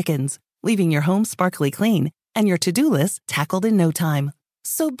like the dickens, leaving your home sparkly clean and your to-do list tackled in no time.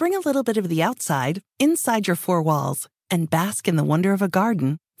 So bring a little bit of the outside inside your 4 walls and bask in the wonder of a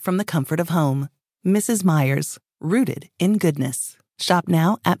garden from the comfort of home. Mrs. Meyer's, rooted in goodness. Shop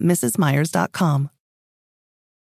now at mrsmeyers.com.